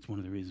 That's one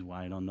of the reasons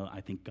why I don't know.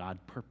 I think God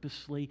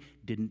purposely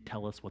didn't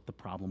tell us what the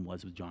problem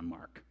was with John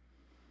Mark.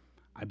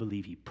 I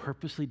believe he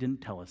purposely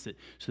didn't tell us it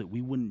so that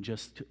we wouldn't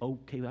just,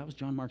 okay, that was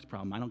John Mark's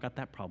problem. I don't got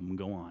that problem, and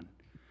go on.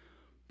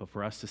 But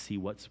for us to see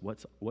what's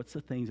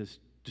the things that's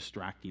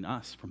distracting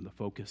us from the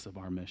focus of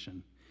our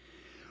mission.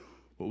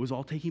 What was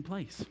all taking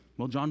place?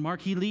 Well, John Mark,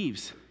 he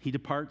leaves. He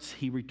departs.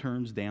 He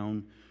returns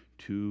down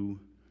to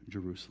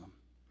Jerusalem.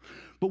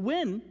 But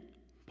when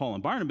Paul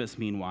and Barnabas,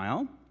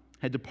 meanwhile,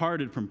 had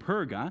departed from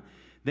Perga,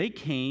 they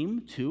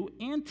came to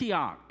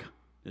Antioch.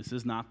 This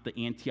is not the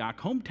Antioch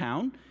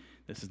hometown.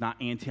 This is not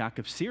Antioch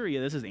of Syria.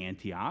 This is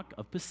Antioch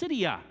of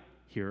Pisidia,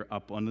 here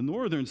up on the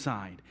northern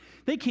side.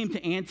 They came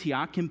to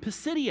Antioch in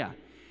Pisidia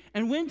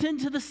and went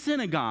into the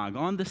synagogue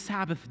on the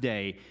Sabbath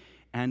day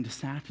and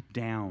sat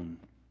down.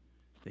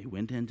 They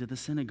went into the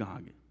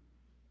synagogue.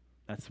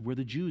 That's where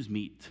the Jews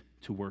meet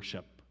to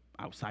worship,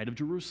 outside of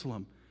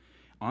Jerusalem.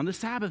 On the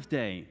Sabbath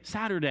day,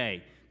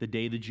 Saturday, the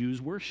day the Jews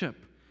worship.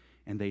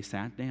 And they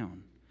sat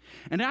down.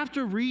 And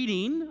after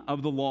reading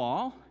of the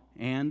law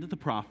and the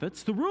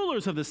prophets, the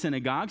rulers of the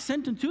synagogue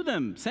sent unto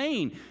them,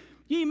 saying,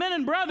 Ye men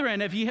and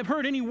brethren, if ye have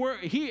heard any word,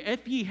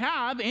 if ye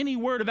have any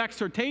word of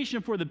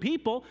exhortation for the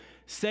people,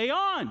 say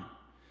on.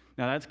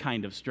 Now that's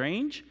kind of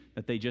strange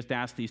that they just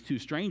asked these two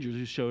strangers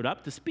who showed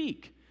up to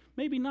speak.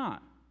 Maybe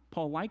not.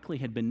 Paul likely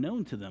had been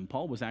known to them.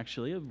 Paul was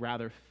actually a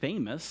rather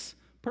famous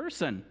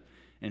person.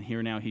 And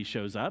here now he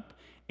shows up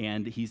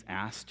and he's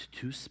asked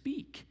to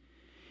speak.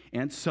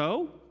 And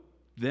so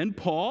then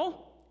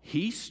Paul,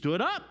 he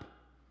stood up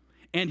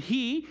and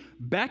he,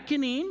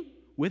 beckoning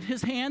with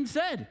his hand,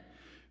 said,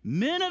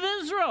 Men of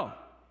Israel,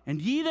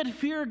 and ye that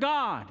fear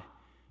God,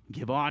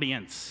 give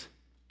audience.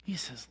 He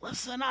says,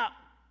 listen up.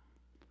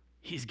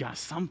 He's got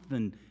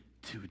something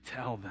to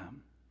tell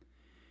them.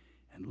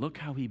 And look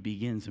how he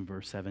begins in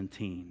verse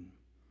 17.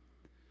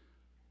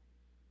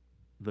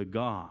 The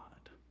God.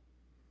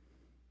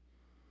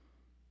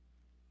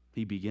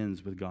 He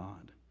begins with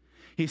God.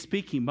 He's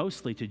speaking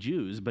mostly to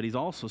Jews, but he's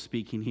also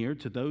speaking here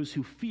to those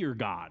who fear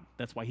God.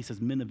 That's why he says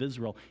men of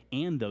Israel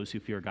and those who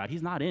fear God.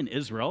 He's not in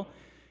Israel.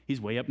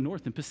 He's way up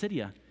north in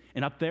Pisidia.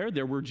 And up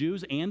there were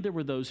Jews and there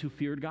were those who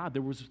feared God.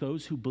 There was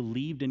those who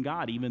believed in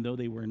God, even though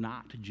they were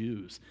not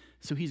Jews.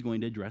 So he's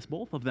going to address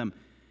both of them.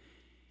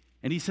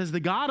 And he says, the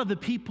God of the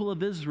people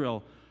of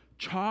Israel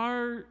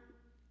chose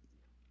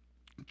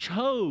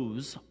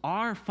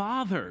our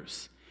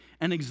fathers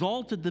and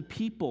exalted the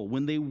people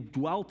when they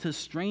dwelt as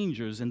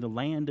strangers in the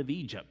land of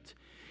Egypt.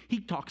 He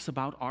talks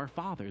about our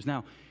fathers.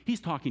 Now, he's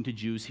talking to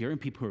Jews here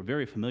and people who are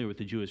very familiar with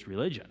the Jewish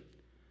religion.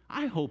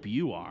 I hope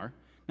you are.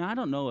 Now, I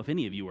don't know if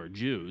any of you are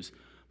Jews,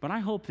 but I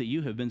hope that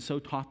you have been so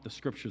taught the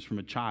scriptures from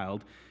a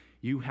child,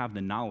 you have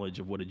the knowledge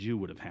of what a Jew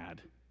would have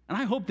had. And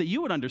I hope that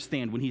you would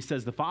understand when he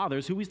says the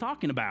fathers who he's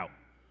talking about.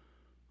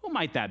 Who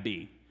might that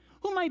be?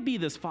 Who might be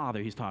this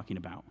father he's talking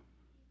about?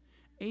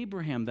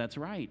 Abraham, that's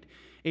right.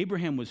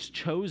 Abraham was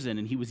chosen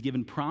and he was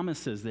given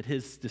promises that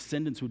his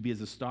descendants would be as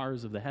the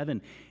stars of the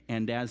heaven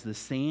and as the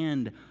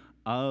sand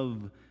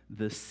of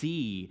the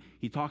sea.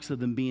 He talks of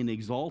them being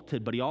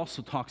exalted, but he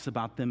also talks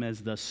about them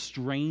as the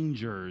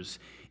strangers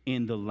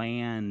in the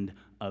land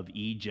of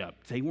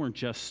Egypt. They weren't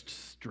just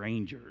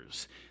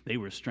strangers. They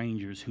were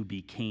strangers who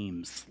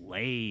became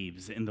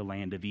slaves in the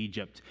land of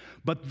Egypt.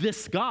 But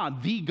this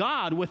God, the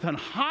God with an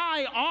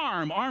high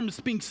arm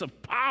speaks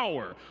of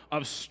power,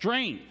 of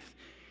strength.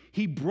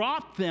 He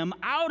brought them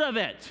out of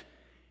it.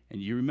 And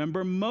you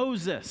remember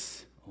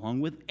Moses,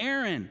 along with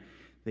Aaron.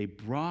 They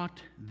brought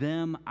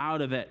them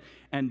out of it.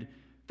 And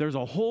there's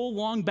a whole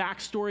long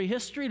backstory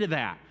history to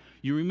that.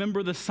 You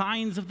remember the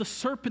signs of the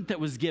serpent that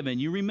was given.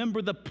 You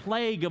remember the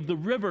plague of the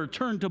river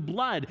turned to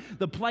blood,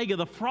 the plague of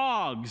the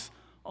frogs.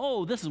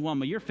 Oh, this is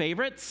one of your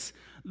favorites.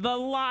 The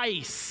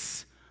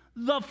lice,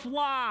 the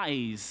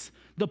flies,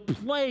 the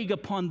plague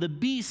upon the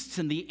beasts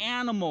and the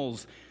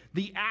animals,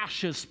 the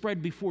ashes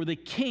spread before the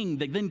king.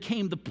 Then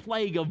came the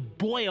plague of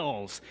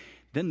boils.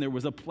 Then there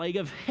was a plague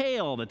of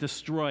hail that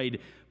destroyed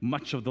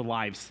much of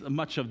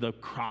the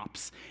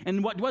crops.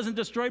 And what wasn't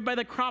destroyed by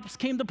the crops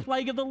came the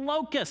plague of the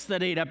locusts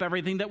that ate up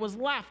everything that was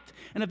left.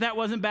 And if that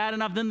wasn't bad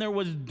enough, then there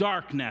was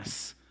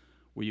darkness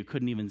where you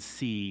couldn't even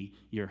see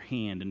your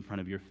hand in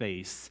front of your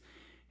face.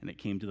 And it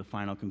came to the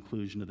final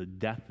conclusion of the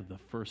death of the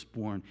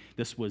firstborn.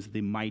 This was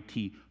the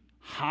mighty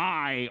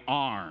high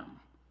arm.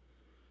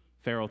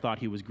 Pharaoh thought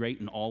he was great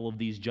in all of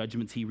these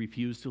judgments. He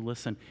refused to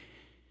listen.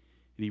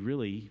 And he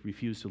really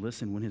refused to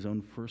listen when his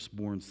own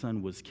firstborn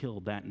son was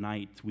killed that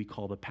night we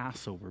call the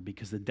Passover,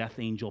 because the death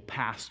angel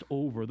passed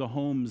over the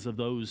homes of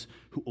those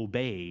who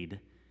obeyed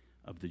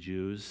of the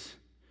Jews.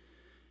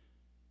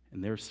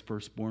 And their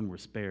firstborn were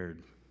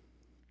spared.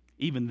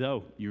 Even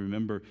though, you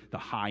remember, the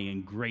high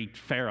and great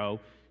Pharaoh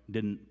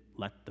didn't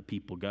let the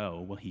people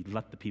go. Well, he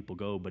let the people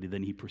go, but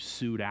then he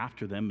pursued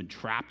after them and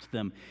trapped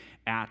them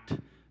at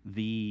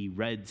the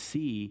Red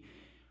Sea,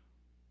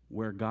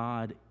 where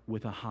God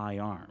with a high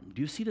arm.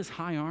 Do you see this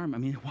high arm? I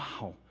mean,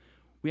 wow.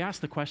 We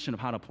asked the question of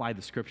how to apply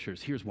the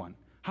scriptures. Here's one.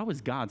 How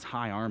is God's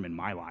high arm in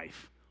my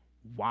life?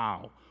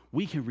 Wow.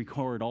 We can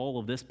record all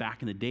of this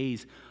back in the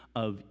days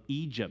of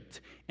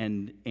Egypt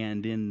and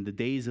in the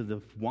days of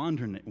the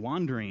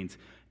wanderings.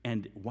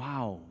 And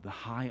wow, the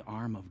high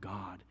arm of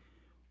God,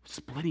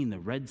 splitting the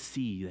Red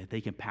Sea that they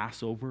can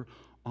pass over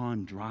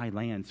on dry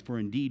lands. For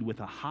indeed,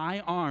 with a high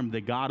arm, the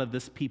God of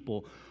this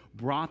people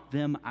brought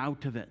them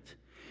out of it.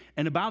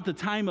 And about the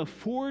time of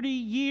 40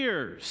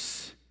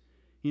 years,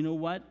 you know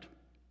what?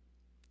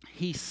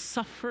 He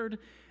suffered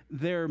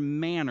their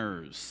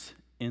manners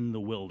in the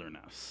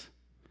wilderness.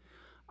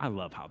 I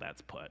love how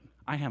that's put.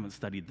 I haven't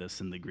studied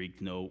this in the Greek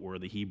to know, or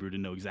the Hebrew to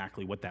know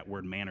exactly what that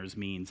word manners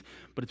means,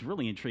 but it's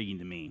really intriguing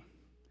to me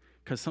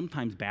because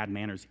sometimes bad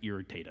manners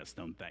irritate us,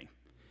 don't they?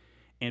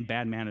 And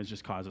bad manners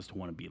just cause us to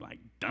want to be like,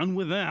 done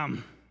with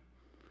them.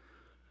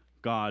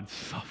 God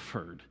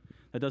suffered.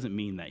 That doesn't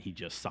mean that he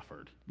just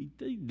suffered.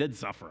 He did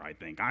suffer, I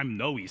think. I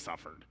know he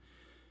suffered.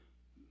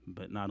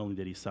 But not only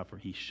did he suffer,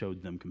 he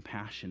showed them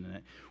compassion.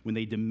 And when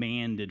they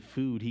demanded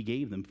food, he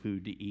gave them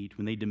food to eat.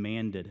 When they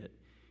demanded it,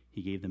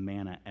 he gave them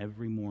manna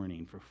every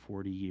morning for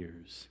 40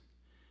 years.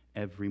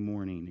 Every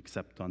morning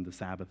except on the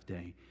Sabbath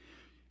day.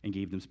 And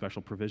gave them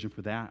special provision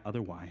for that.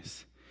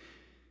 Otherwise,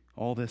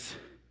 all this,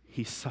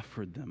 he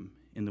suffered them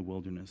in the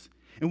wilderness.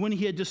 And when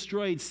he had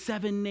destroyed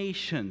 7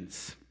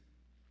 nations...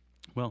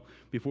 Well,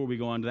 before we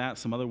go on to that,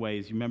 some other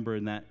ways, you remember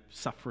in that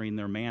suffering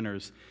their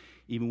manners,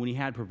 even when he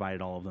had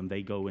provided all of them,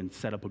 they go and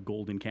set up a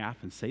golden calf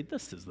and say,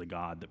 this is the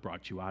God that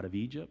brought you out of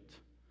Egypt.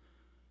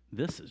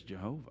 This is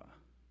Jehovah,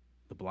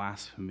 the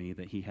blasphemy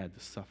that he had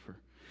to suffer.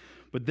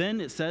 But then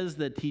it says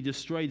that he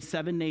destroyed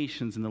 7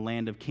 nations in the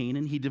land of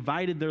Canaan. He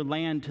divided their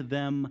land to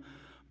them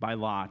by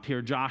lot.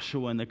 Here,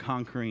 Joshua and the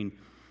conquering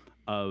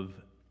of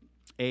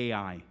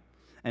Ai.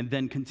 And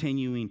then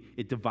continuing,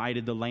 it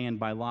divided the land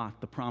by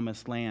lot. The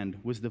promised land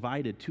was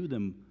divided to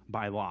them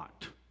by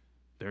lot.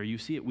 There you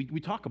see it. We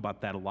talk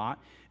about that a lot.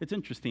 It's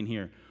interesting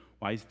here.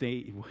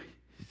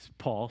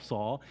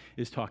 Saul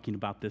is talking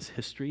about this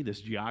history, this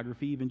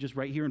geography, even just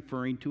right here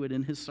referring to it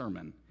in his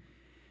sermon.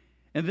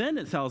 And then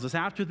it tells us,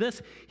 after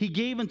this, he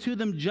gave unto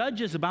them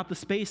judges about the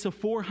space of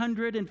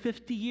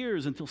 450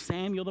 years until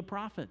Samuel the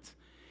prophet.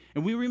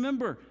 And we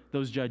remember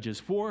those judges,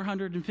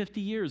 450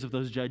 years of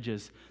those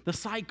judges, the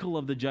cycle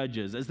of the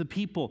judges. As the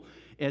people,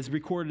 as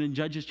recorded in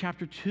Judges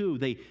chapter 2,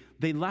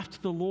 they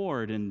left the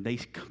Lord and they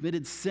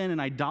committed sin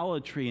and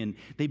idolatry and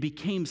they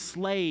became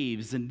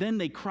slaves. And then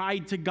they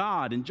cried to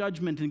God in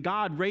judgment, and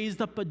God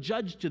raised up a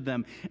judge to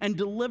them and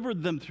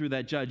delivered them through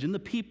that judge. And the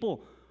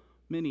people,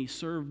 many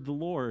served the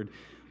Lord.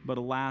 But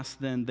alas,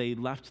 then they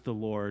left the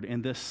Lord.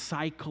 And this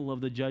cycle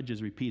of the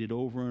judges repeated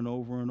over and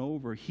over and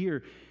over.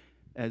 Here,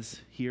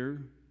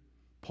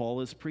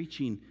 Paul is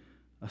preaching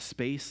a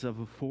space of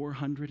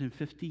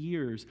 450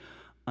 years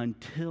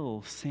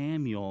until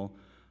Samuel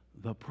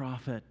the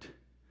prophet.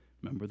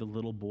 Remember the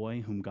little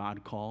boy whom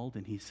God called,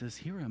 and he says,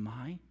 here am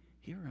I,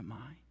 here am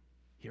I,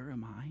 here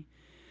am I.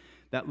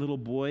 That little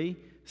boy,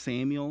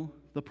 Samuel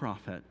the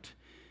prophet.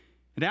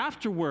 And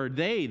afterward,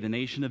 they, the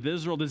nation of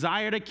Israel,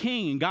 desired a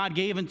king, and God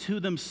gave unto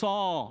them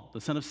Saul,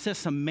 the son of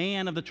Cis, a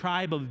man of the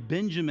tribe of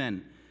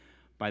Benjamin,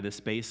 by the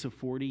space of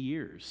 40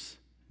 years.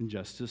 And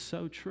just as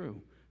so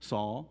true.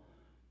 Saul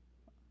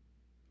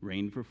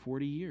reigned for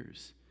 40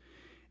 years.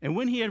 And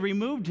when he had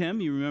removed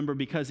him, you remember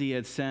because he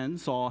had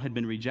sinned, Saul had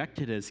been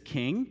rejected as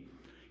king.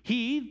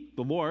 He,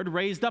 the Lord,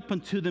 raised up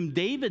unto them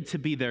David to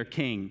be their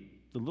king,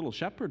 the little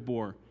shepherd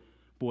boy,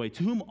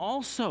 to whom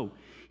also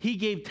he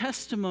gave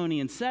testimony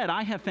and said,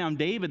 I have found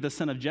David, the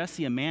son of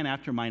Jesse, a man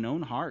after mine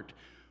own heart,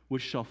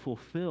 which shall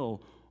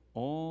fulfill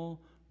all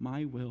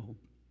my will.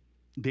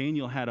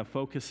 Daniel had a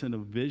focus and a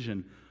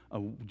vision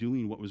of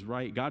doing what was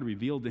right. God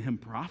revealed to him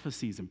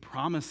prophecies and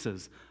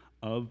promises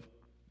of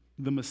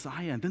the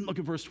Messiah. And then look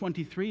at verse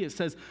 23. It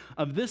says,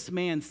 of this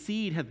man's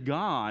seed hath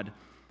God,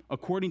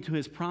 according to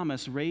his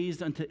promise,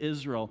 raised unto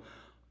Israel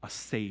a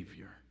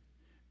Savior,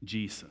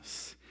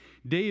 Jesus.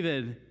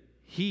 David,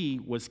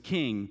 he was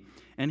king,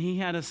 and he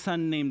had a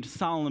son named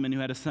Solomon, who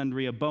had a son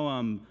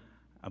Rehoboam,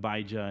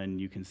 Abijah,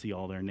 and you can see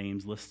all their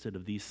names listed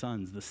of these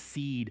sons, the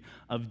seed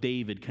of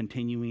David,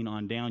 continuing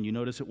on down. You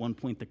notice at one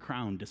point the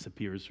crown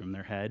disappears from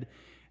their head.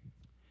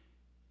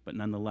 But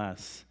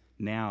nonetheless,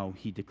 now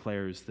he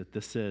declares that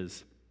this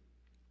is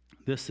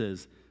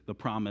the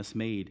promise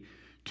made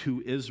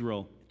to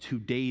Israel, to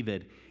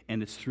David,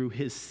 and it's through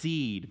his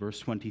seed, verse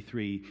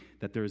 23,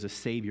 that there is a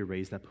Savior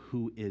raised up,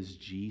 who is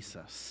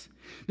Jesus.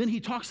 Then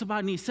he talks about,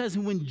 and he says,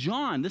 and when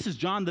John, this is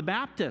John the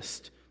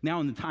Baptist, now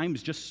in the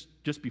times just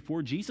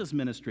before Jesus'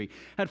 ministry,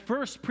 had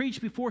first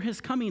preached before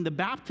his coming the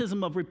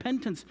baptism of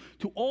repentance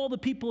to all the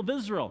people of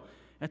Israel.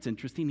 That's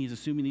interesting. He's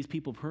assuming these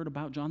people have heard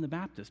about John the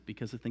Baptist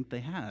because I think they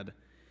had.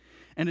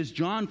 And as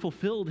John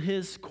fulfilled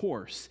his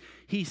course,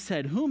 he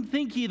said, whom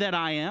think ye that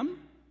I am?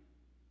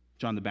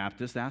 John the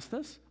Baptist asked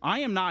us. I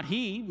am not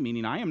he,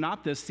 meaning I am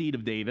not this seed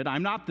of David.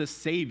 I'm not this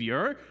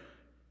Savior.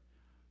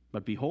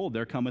 But behold,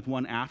 there cometh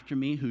one after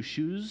me, whose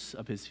shoes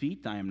of his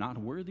feet I am not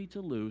worthy to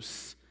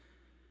loose.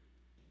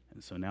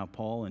 And so now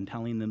Paul, in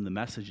telling them the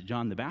message that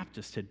John the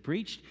Baptist had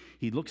preached,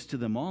 he looks to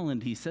them all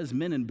and he says,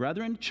 men and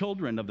brethren,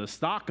 children of the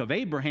stock of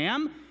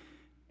Abraham,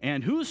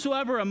 and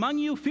whosoever among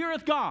you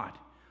feareth God.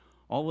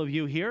 All of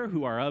you here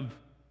who are of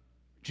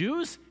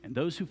Jews and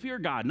those who fear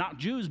God, not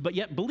Jews, but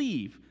yet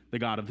believe the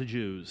God of the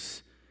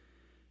Jews.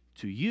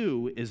 To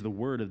you is the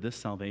word of this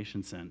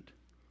salvation sent.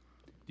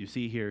 You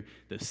see here,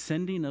 the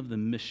sending of the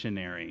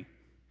missionary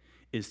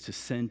is to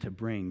send to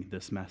bring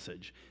this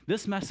message.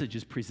 This message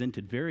is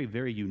presented very,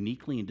 very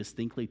uniquely and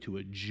distinctly to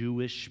a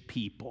Jewish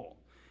people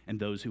and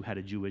those who had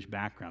a Jewish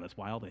background. That's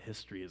why all the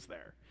history is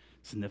there.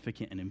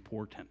 Significant and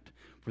important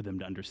for them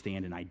to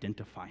understand and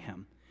identify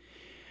him.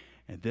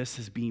 And this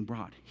is being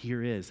brought.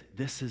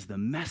 This is the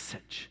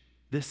message.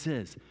 This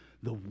is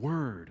the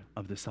word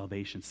of the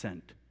salvation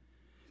sent.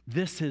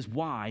 This is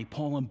why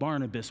Paul and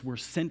Barnabas were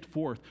sent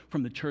forth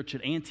from the church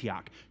at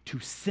Antioch to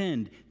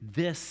send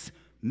this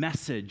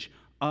message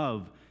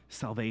of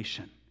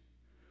salvation.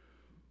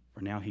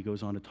 For now he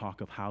goes on to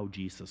talk of how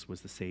Jesus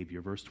was the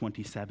Savior. Verse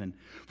 27,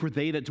 for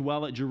they that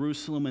dwell at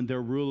Jerusalem and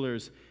their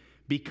rulers,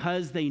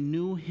 because they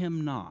knew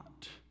him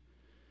not.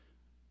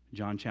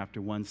 John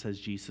chapter 1 says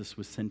Jesus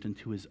was sent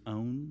unto his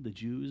own, the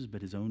Jews,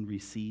 but his own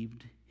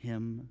received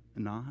him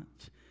not.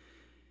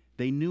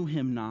 They knew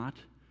him not,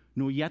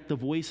 nor yet the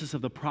voices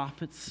of the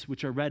prophets,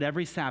 which are read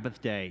every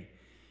Sabbath day.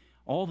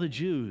 All the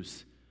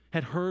Jews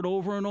had heard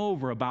over and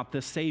over about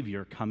this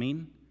Savior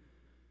coming.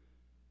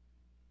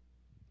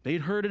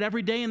 They'd heard it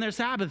every day in their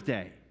Sabbath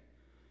day.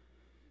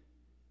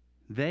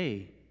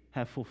 They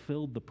have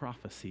fulfilled the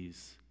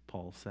prophecies,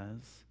 Paul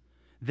says.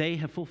 They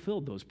have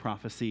fulfilled those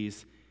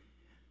prophecies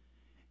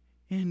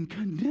in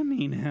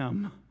condemning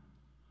him.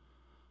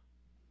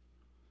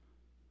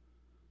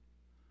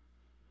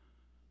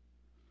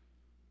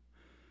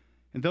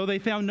 And though they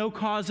found no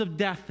cause of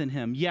death in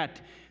him,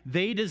 yet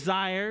they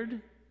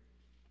desired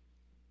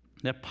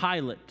that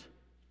Pilate,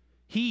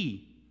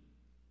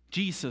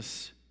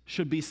 Jesus,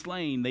 should be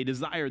slain. They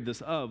desired this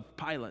of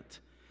Pilate.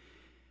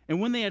 And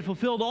when they had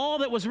fulfilled all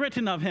that was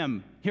written of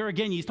him, here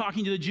again he's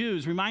talking to the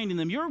Jews, reminding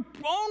them, your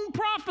own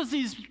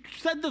prophecies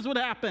said this would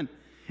happen,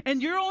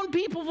 and your own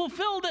people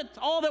fulfilled it,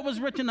 all that was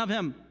written of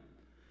him.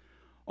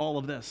 All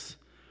of this.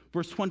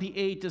 Verse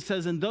 28, it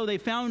says, and though they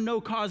found no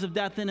cause of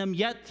death in him,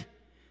 yet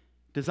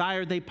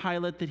desired they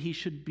Pilate that he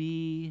should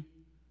be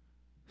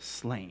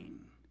slain.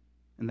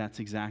 And that's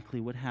exactly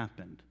what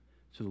happened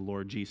to the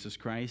Lord Jesus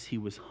Christ. He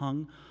was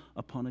hung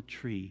upon a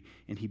tree,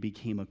 and he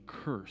became a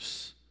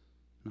curse,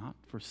 not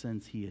for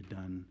sins he had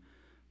done,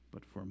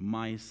 but for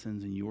my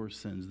sins and your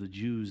sins. The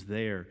Jews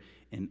there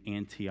in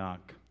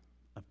Antioch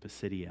of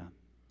Pisidia,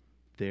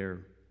 there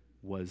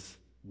was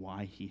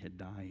why he had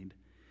died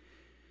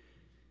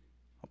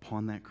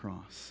upon that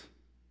cross.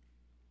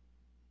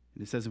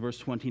 And it says in verse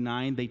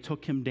 29, they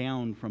took him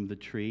down from the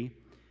tree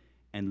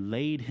and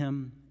laid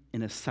him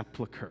in a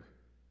sepulcher.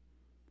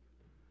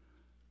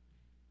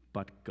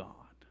 But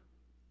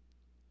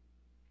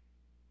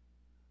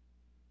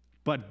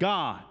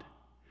God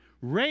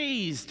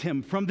raised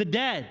him from the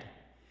dead,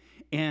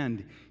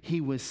 and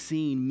he was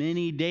seen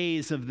many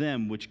days of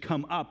them which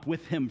come up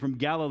with him from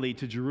Galilee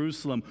to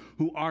Jerusalem,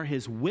 who are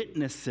his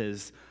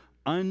witnesses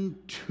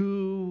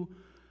unto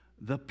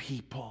the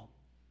people.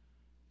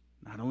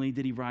 Not only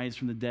did he rise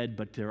from the dead,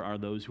 but there are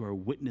those who are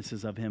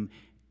witnesses of him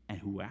and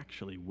who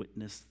actually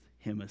witnessed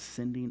him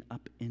ascending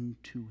up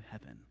into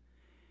heaven.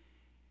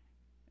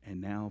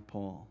 And now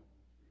Paul,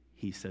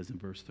 he says in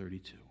verse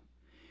 32,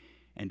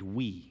 and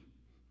we,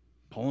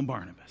 Paul and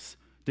Barnabas,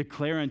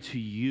 declare unto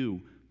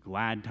you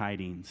glad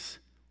tidings.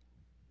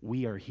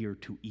 We are here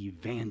to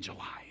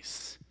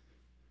evangelize.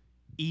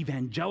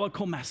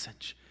 Evangelical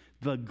message.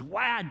 The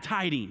glad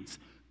tidings.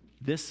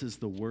 This is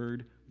the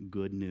word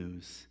good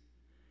news.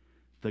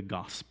 The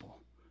gospel.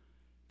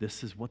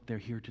 This is what they're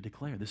here to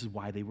declare. This is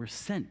why they were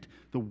sent,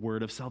 the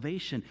word of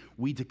salvation.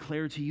 We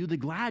declare to you the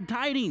glad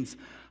tidings,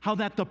 how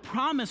that the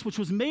promise which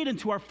was made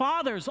unto our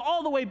fathers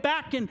all the way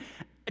back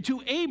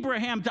to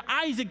Abraham, to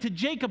Isaac, to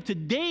Jacob, to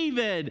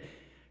David,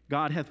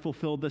 God hath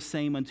fulfilled the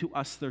same unto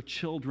us, their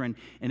children.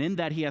 And in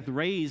that he hath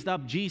raised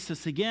up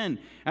Jesus again,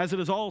 as it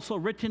is also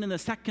written in the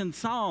second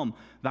psalm,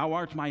 thou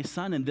art my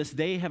son, and this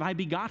day have I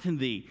begotten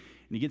thee.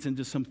 And he gets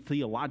into some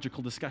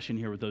theological discussion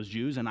here with those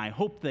Jews, and I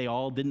hope they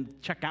all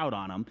didn't check out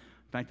on him.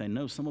 In fact, I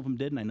know some of them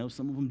did, and I know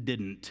some of them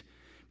didn't.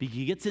 But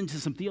he gets into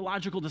some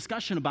theological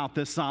discussion about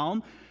this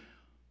psalm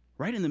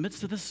right in the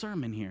midst of this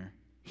sermon here.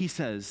 He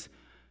says,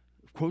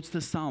 quotes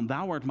this psalm,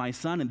 thou art my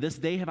son, and this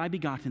day have I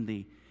begotten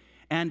thee.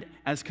 And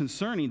as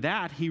concerning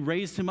that, he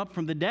raised him up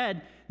from the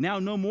dead, now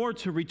no more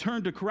to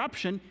return to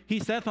corruption. He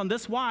saith on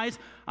this wise,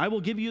 I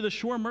will give you the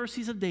sure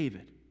mercies of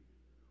David.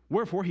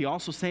 Wherefore he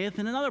also saith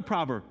in another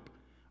proverb,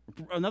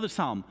 another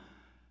psalm,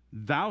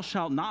 thou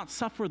shalt not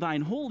suffer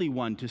thine Holy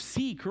One to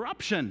see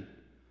corruption.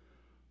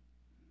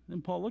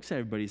 Then Paul looks at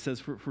everybody. He says,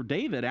 for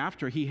David,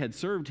 after he had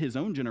served his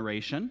own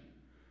generation,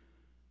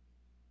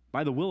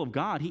 by the will of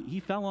God, he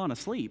fell on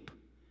asleep.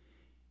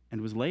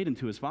 and was laid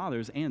into his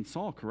fathers and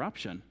saw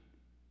corruption.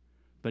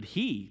 But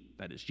he,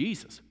 that is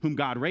Jesus, whom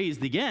God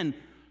raised again,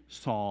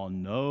 saw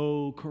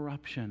no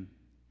corruption.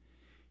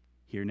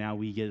 Here now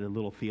we get a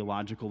little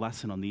theological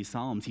lesson on these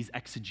Psalms. He's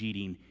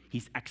exegeting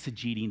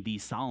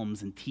these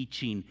Psalms and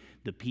teaching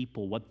the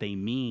people what they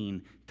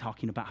mean,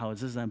 talking about how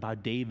this isn't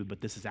about David,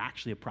 but this is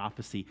actually a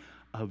prophecy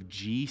of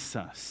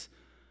Jesus.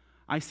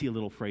 I see a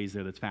little phrase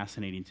there that's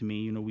fascinating to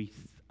me.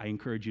 I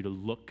encourage you to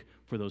look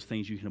for those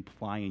things you can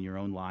apply in your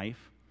own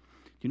life.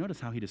 Do you notice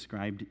how he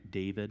described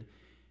David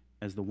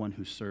as the one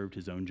who served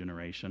his own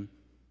generation?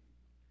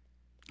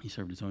 He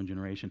served his own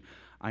generation.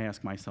 I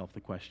ask myself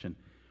the question,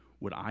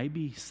 would I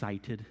be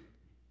cited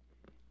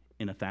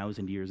in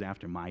 1,000 years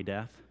after my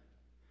death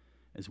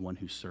as one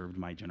who served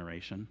my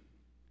generation?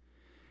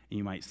 And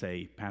you might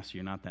say, Pastor,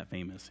 you're not that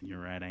famous. And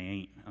you're right, I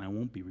ain't. And I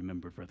won't be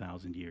remembered for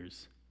 1,000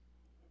 years.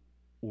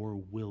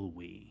 Or will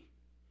we?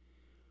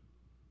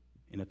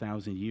 In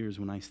 1,000 years,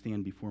 when I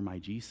stand before my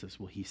Jesus,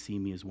 will he see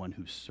me as one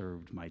who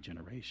served my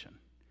generation,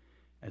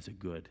 as a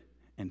good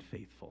and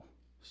faithful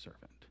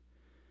servant?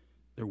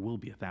 There will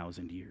be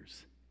 1,000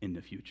 years in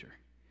the future.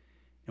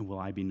 And will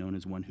I be known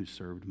as one who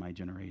served my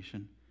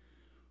generation?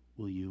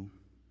 Will you?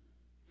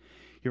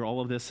 Here, all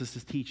of this is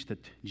to teach that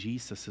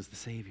Jesus is the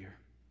Savior.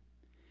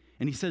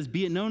 And he says,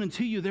 be it known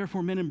unto you,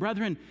 therefore, men and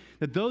brethren,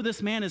 that though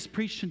this man has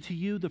preached unto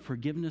you the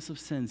forgiveness of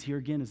sins, here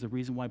again is the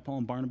reason why Paul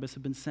and Barnabas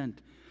have been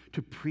sent,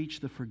 to preach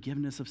the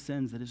forgiveness of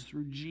sins that is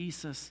through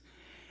Jesus.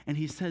 And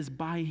he says,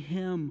 by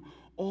him,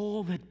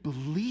 all that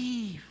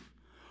believe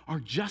are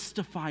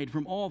justified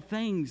from all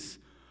things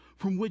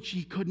from which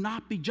he could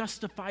not be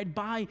justified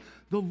by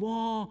the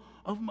law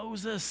of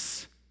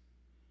Moses.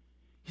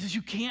 He says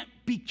you can't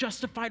be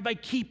justified by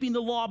keeping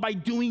the law, by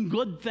doing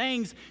good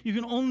things. You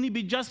can only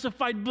be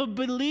justified by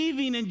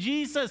believing in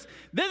Jesus.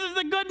 This is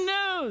the good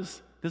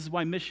news. This is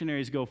why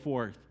missionaries go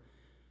forth.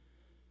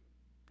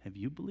 Have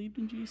you believed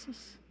in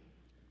Jesus?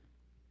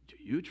 Do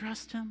you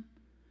trust him?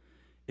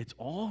 It's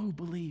all who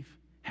believe.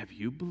 Have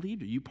you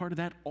believed? Are you part of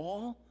that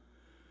all?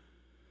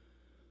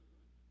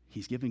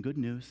 He's giving good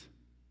news.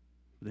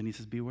 But then he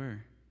says,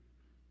 beware.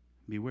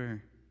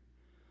 Beware.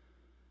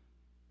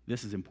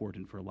 This is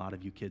important for a lot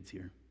of you kids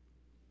here.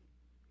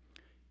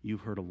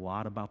 You've heard a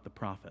lot about the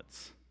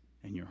prophets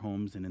in your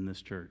homes and in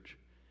this church.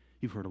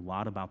 You've heard a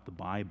lot about the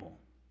Bible.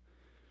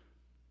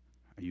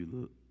 Are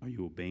you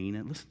obeying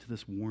it? Listen to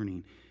this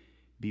warning.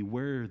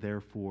 Beware,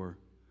 therefore,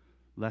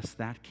 lest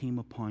that came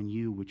upon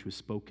you which was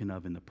spoken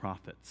of in the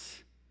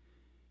prophets.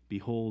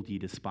 Behold, ye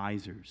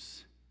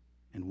despisers,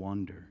 and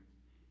wander,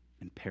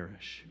 and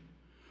perish.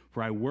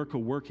 For I work a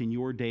work in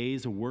your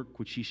days, a work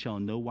which ye shall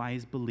in no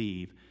wise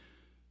believe,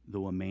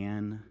 though a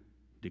man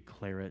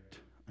declare it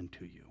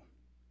unto you.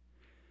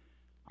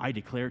 I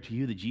declare to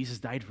you that Jesus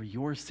died for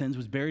your sins,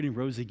 was buried, and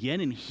rose again,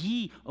 and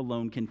he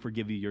alone can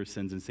forgive you your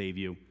sins and save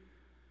you.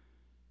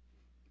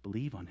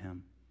 Believe on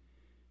him.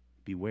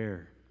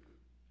 Beware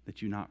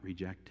that you not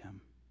reject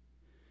him.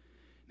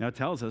 Now it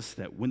tells us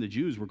that when the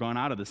Jews were gone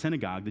out of the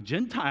synagogue, the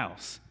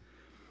Gentiles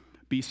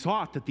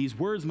besought that these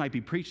words might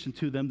be preached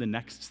unto them the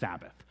next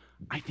Sabbath.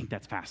 I think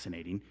that's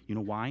fascinating. You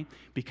know why?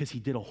 Because he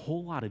did a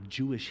whole lot of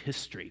Jewish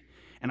history.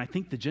 And I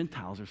think the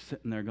Gentiles are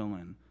sitting there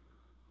going,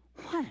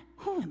 what?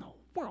 Who in the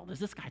world is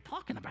this guy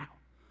talking about?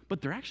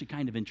 But they're actually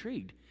kind of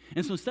intrigued.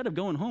 And so instead of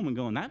going home and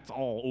going, that's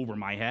all over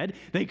my head,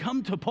 they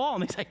come to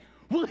Paul and they say,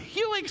 will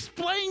you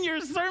explain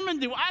your sermon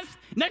to us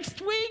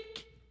next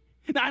week?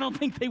 Now, I don't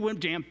think they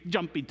went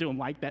jumping to him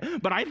like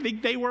that, but I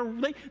think they were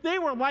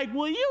like,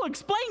 will you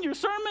explain your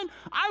sermon?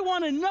 I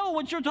want to know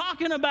what you're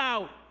talking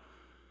about.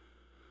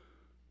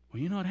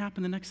 Well, you know what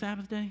happened the next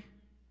Sabbath day?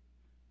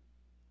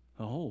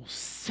 The whole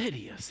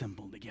city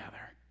assembled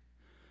together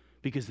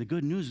because the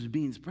good news was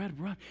being spread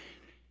abroad.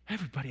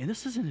 Everybody, and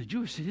this isn't a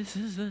Jewish city. This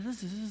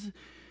is,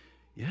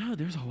 yeah,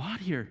 there's a lot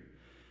here.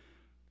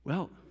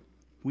 Well,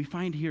 we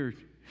find here,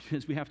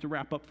 as we have to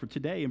wrap up for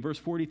today, in verse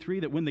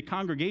 43, that when the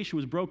congregation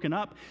was broken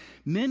up,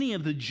 many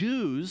of the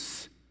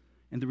Jews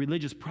and the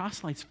religious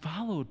proselytes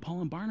followed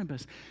Paul and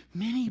Barnabas.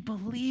 Many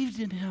believed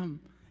in him,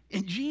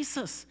 in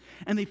Jesus,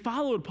 and they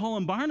followed Paul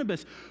and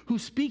Barnabas, who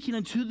speaking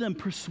unto them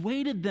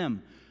persuaded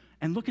them,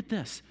 and look at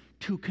this,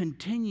 to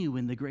continue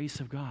in the grace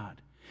of God.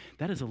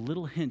 That is a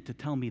little hint to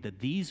tell me that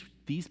these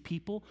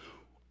people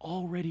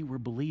already were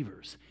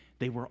believers.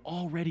 They were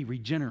already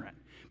regenerate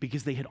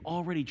because they had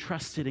already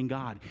trusted in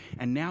God.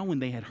 And now when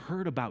they had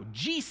heard about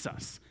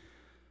Jesus,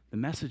 the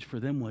message for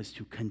them was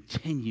to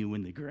continue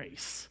in the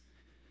grace.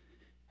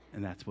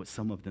 And that's what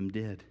some of them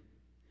did.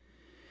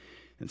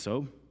 And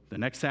so the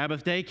next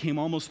Sabbath day came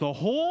almost the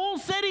whole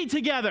city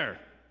together.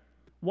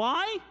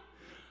 Why?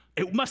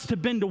 It must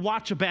have been to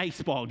watch a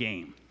baseball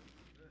game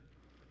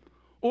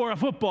or a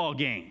football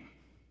game.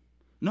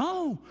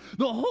 No,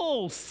 the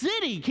whole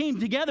city came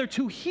together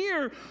to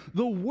hear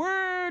the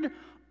word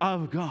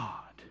of God.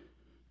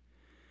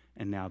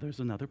 And now there's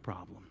another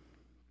problem.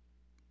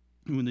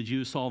 When the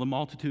Jews saw the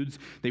multitudes,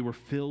 they were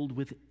filled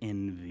with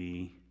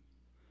envy.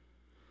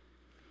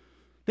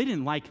 They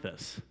didn't like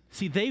this.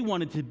 See, they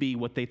wanted to be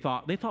what they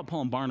thought. They thought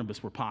Paul and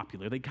Barnabas were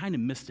popular. They kind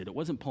of missed it. It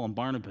wasn't Paul and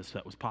Barnabas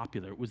that was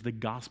popular. It was the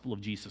gospel of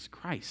Jesus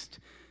Christ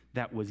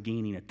that was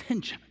gaining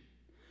attention.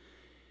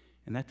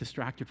 And that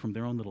distracted from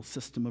their own little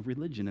system of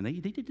religion. And they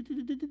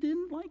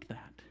didn't like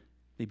that.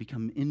 They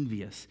become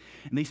envious.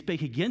 And they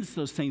spake against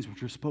those things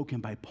which were spoken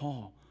by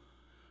Paul,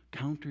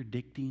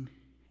 contradicting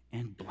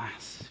and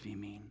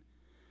blaspheming.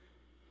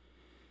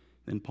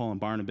 Then Paul and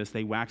Barnabas,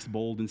 they waxed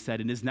bold and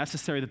said, it is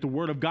necessary that the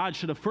word of God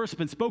should have first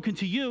been spoken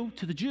to you,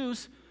 to the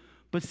Jews,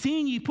 but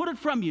seeing ye put it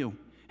from you,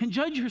 and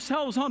judge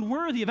yourselves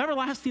unworthy of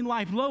everlasting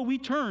life, lo, we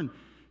turn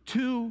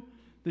to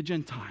the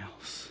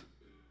Gentiles.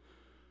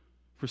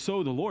 For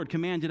so the Lord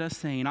commanded us,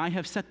 saying, I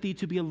have set thee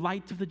to be a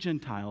light of the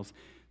Gentiles,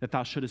 that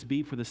thou shouldest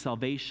be for the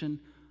salvation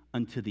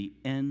unto the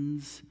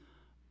ends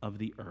of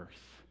the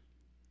earth.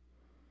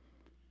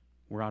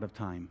 We're out of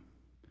time.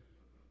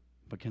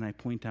 But can I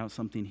point out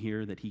something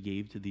here that he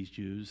gave to these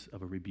Jews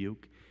of a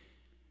rebuke?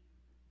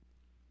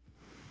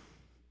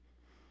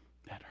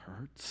 That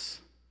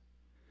hurts.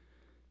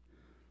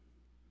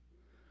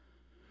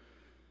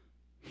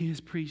 He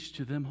has preached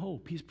to them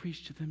hope. He's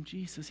preached to them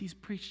Jesus. He's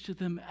preached to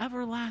them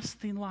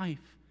everlasting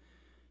life.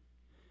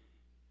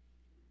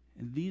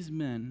 And these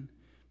men,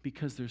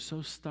 because they're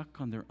so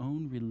stuck on their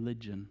own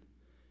religion,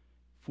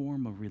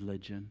 form of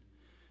religion,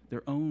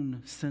 their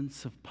own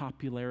sense of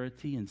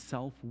popularity and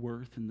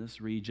self-worth in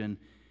this region,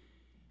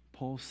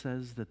 Paul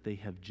says that they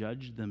have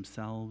judged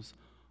themselves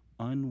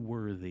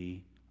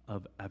unworthy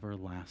of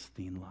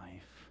everlasting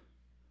life.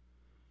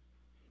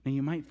 Now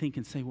you might think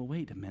and say, well,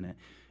 wait a minute.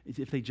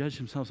 If they judged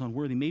themselves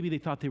unworthy, maybe they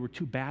thought they were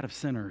too bad of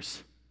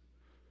sinners.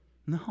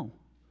 No.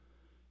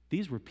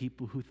 These were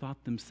people who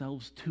thought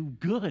themselves too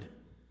good.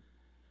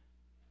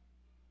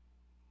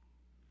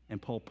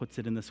 And Paul puts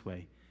it in this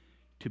way,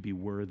 to be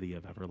worthy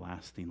of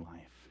everlasting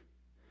life.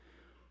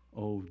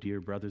 Oh, dear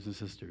brothers and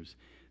sisters,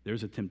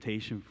 there's a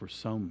temptation for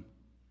some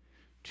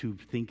to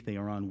think they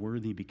are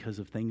unworthy because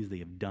of things they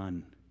have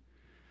done.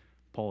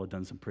 Paul had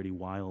done some pretty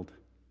wild,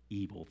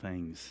 evil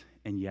things,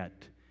 and yet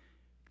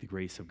the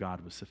grace of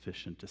God was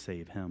sufficient to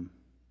save him.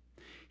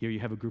 Here you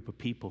have a group of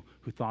people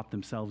who thought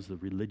themselves the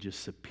religious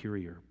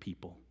superior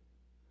people.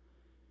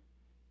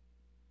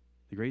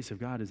 The grace of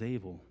God is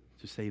able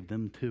to save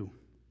them too,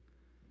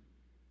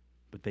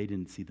 but they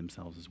didn't see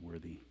themselves as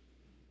worthy.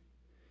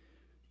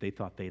 They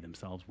thought they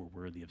themselves were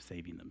worthy of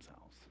saving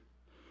themselves.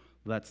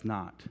 Let's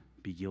not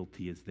be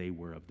guilty as they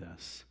were of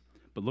this.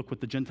 But look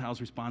what the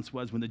Gentiles' response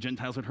was. When the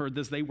Gentiles had heard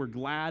this, they were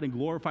glad and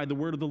glorified the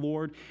word of the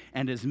Lord,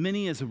 and as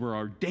many as were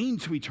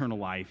ordained to eternal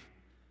life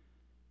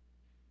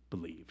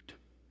believed.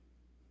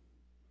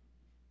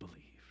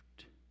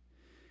 Believed.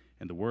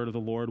 And the word of the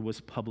Lord was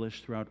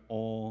published throughout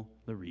all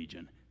the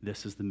region.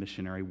 This is the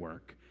missionary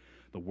work.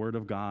 The word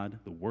of God,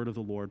 the word of the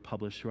Lord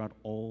published throughout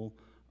all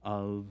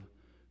of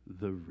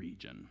the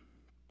region.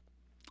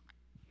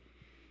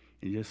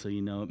 And just so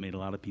you know, it made a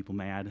lot of people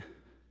mad,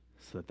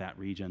 so that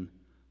region,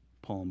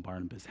 Paul and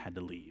Barnabas had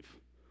to leave.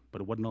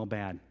 But it wasn't all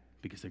bad,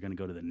 because they're going to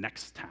go to the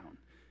next town,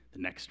 the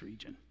next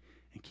region,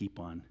 and keep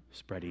on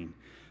spreading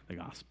the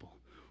gospel.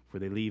 For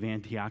they leave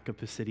Antioch of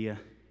Pisidia,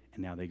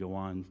 and now they go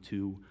on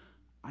to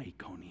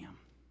Iconium.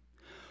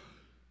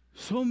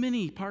 So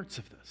many parts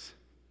of this.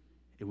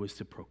 It was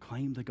to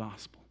proclaim the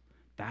gospel.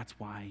 That's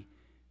why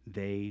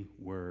they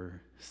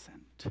were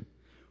sent.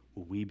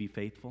 Will we be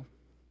faithful?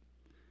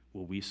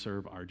 Will we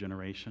serve our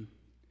generation?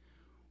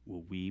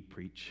 Will we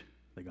preach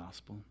the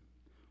gospel?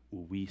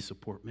 Will we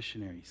support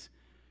missionaries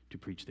to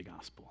preach the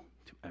gospel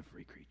to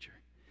every creature?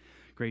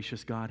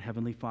 Gracious God,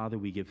 Heavenly Father,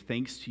 we give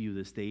thanks to you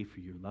this day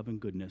for your love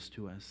and goodness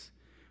to us.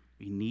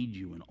 We need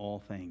you in all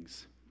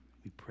things.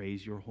 We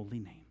praise your holy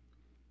name.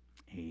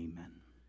 Amen.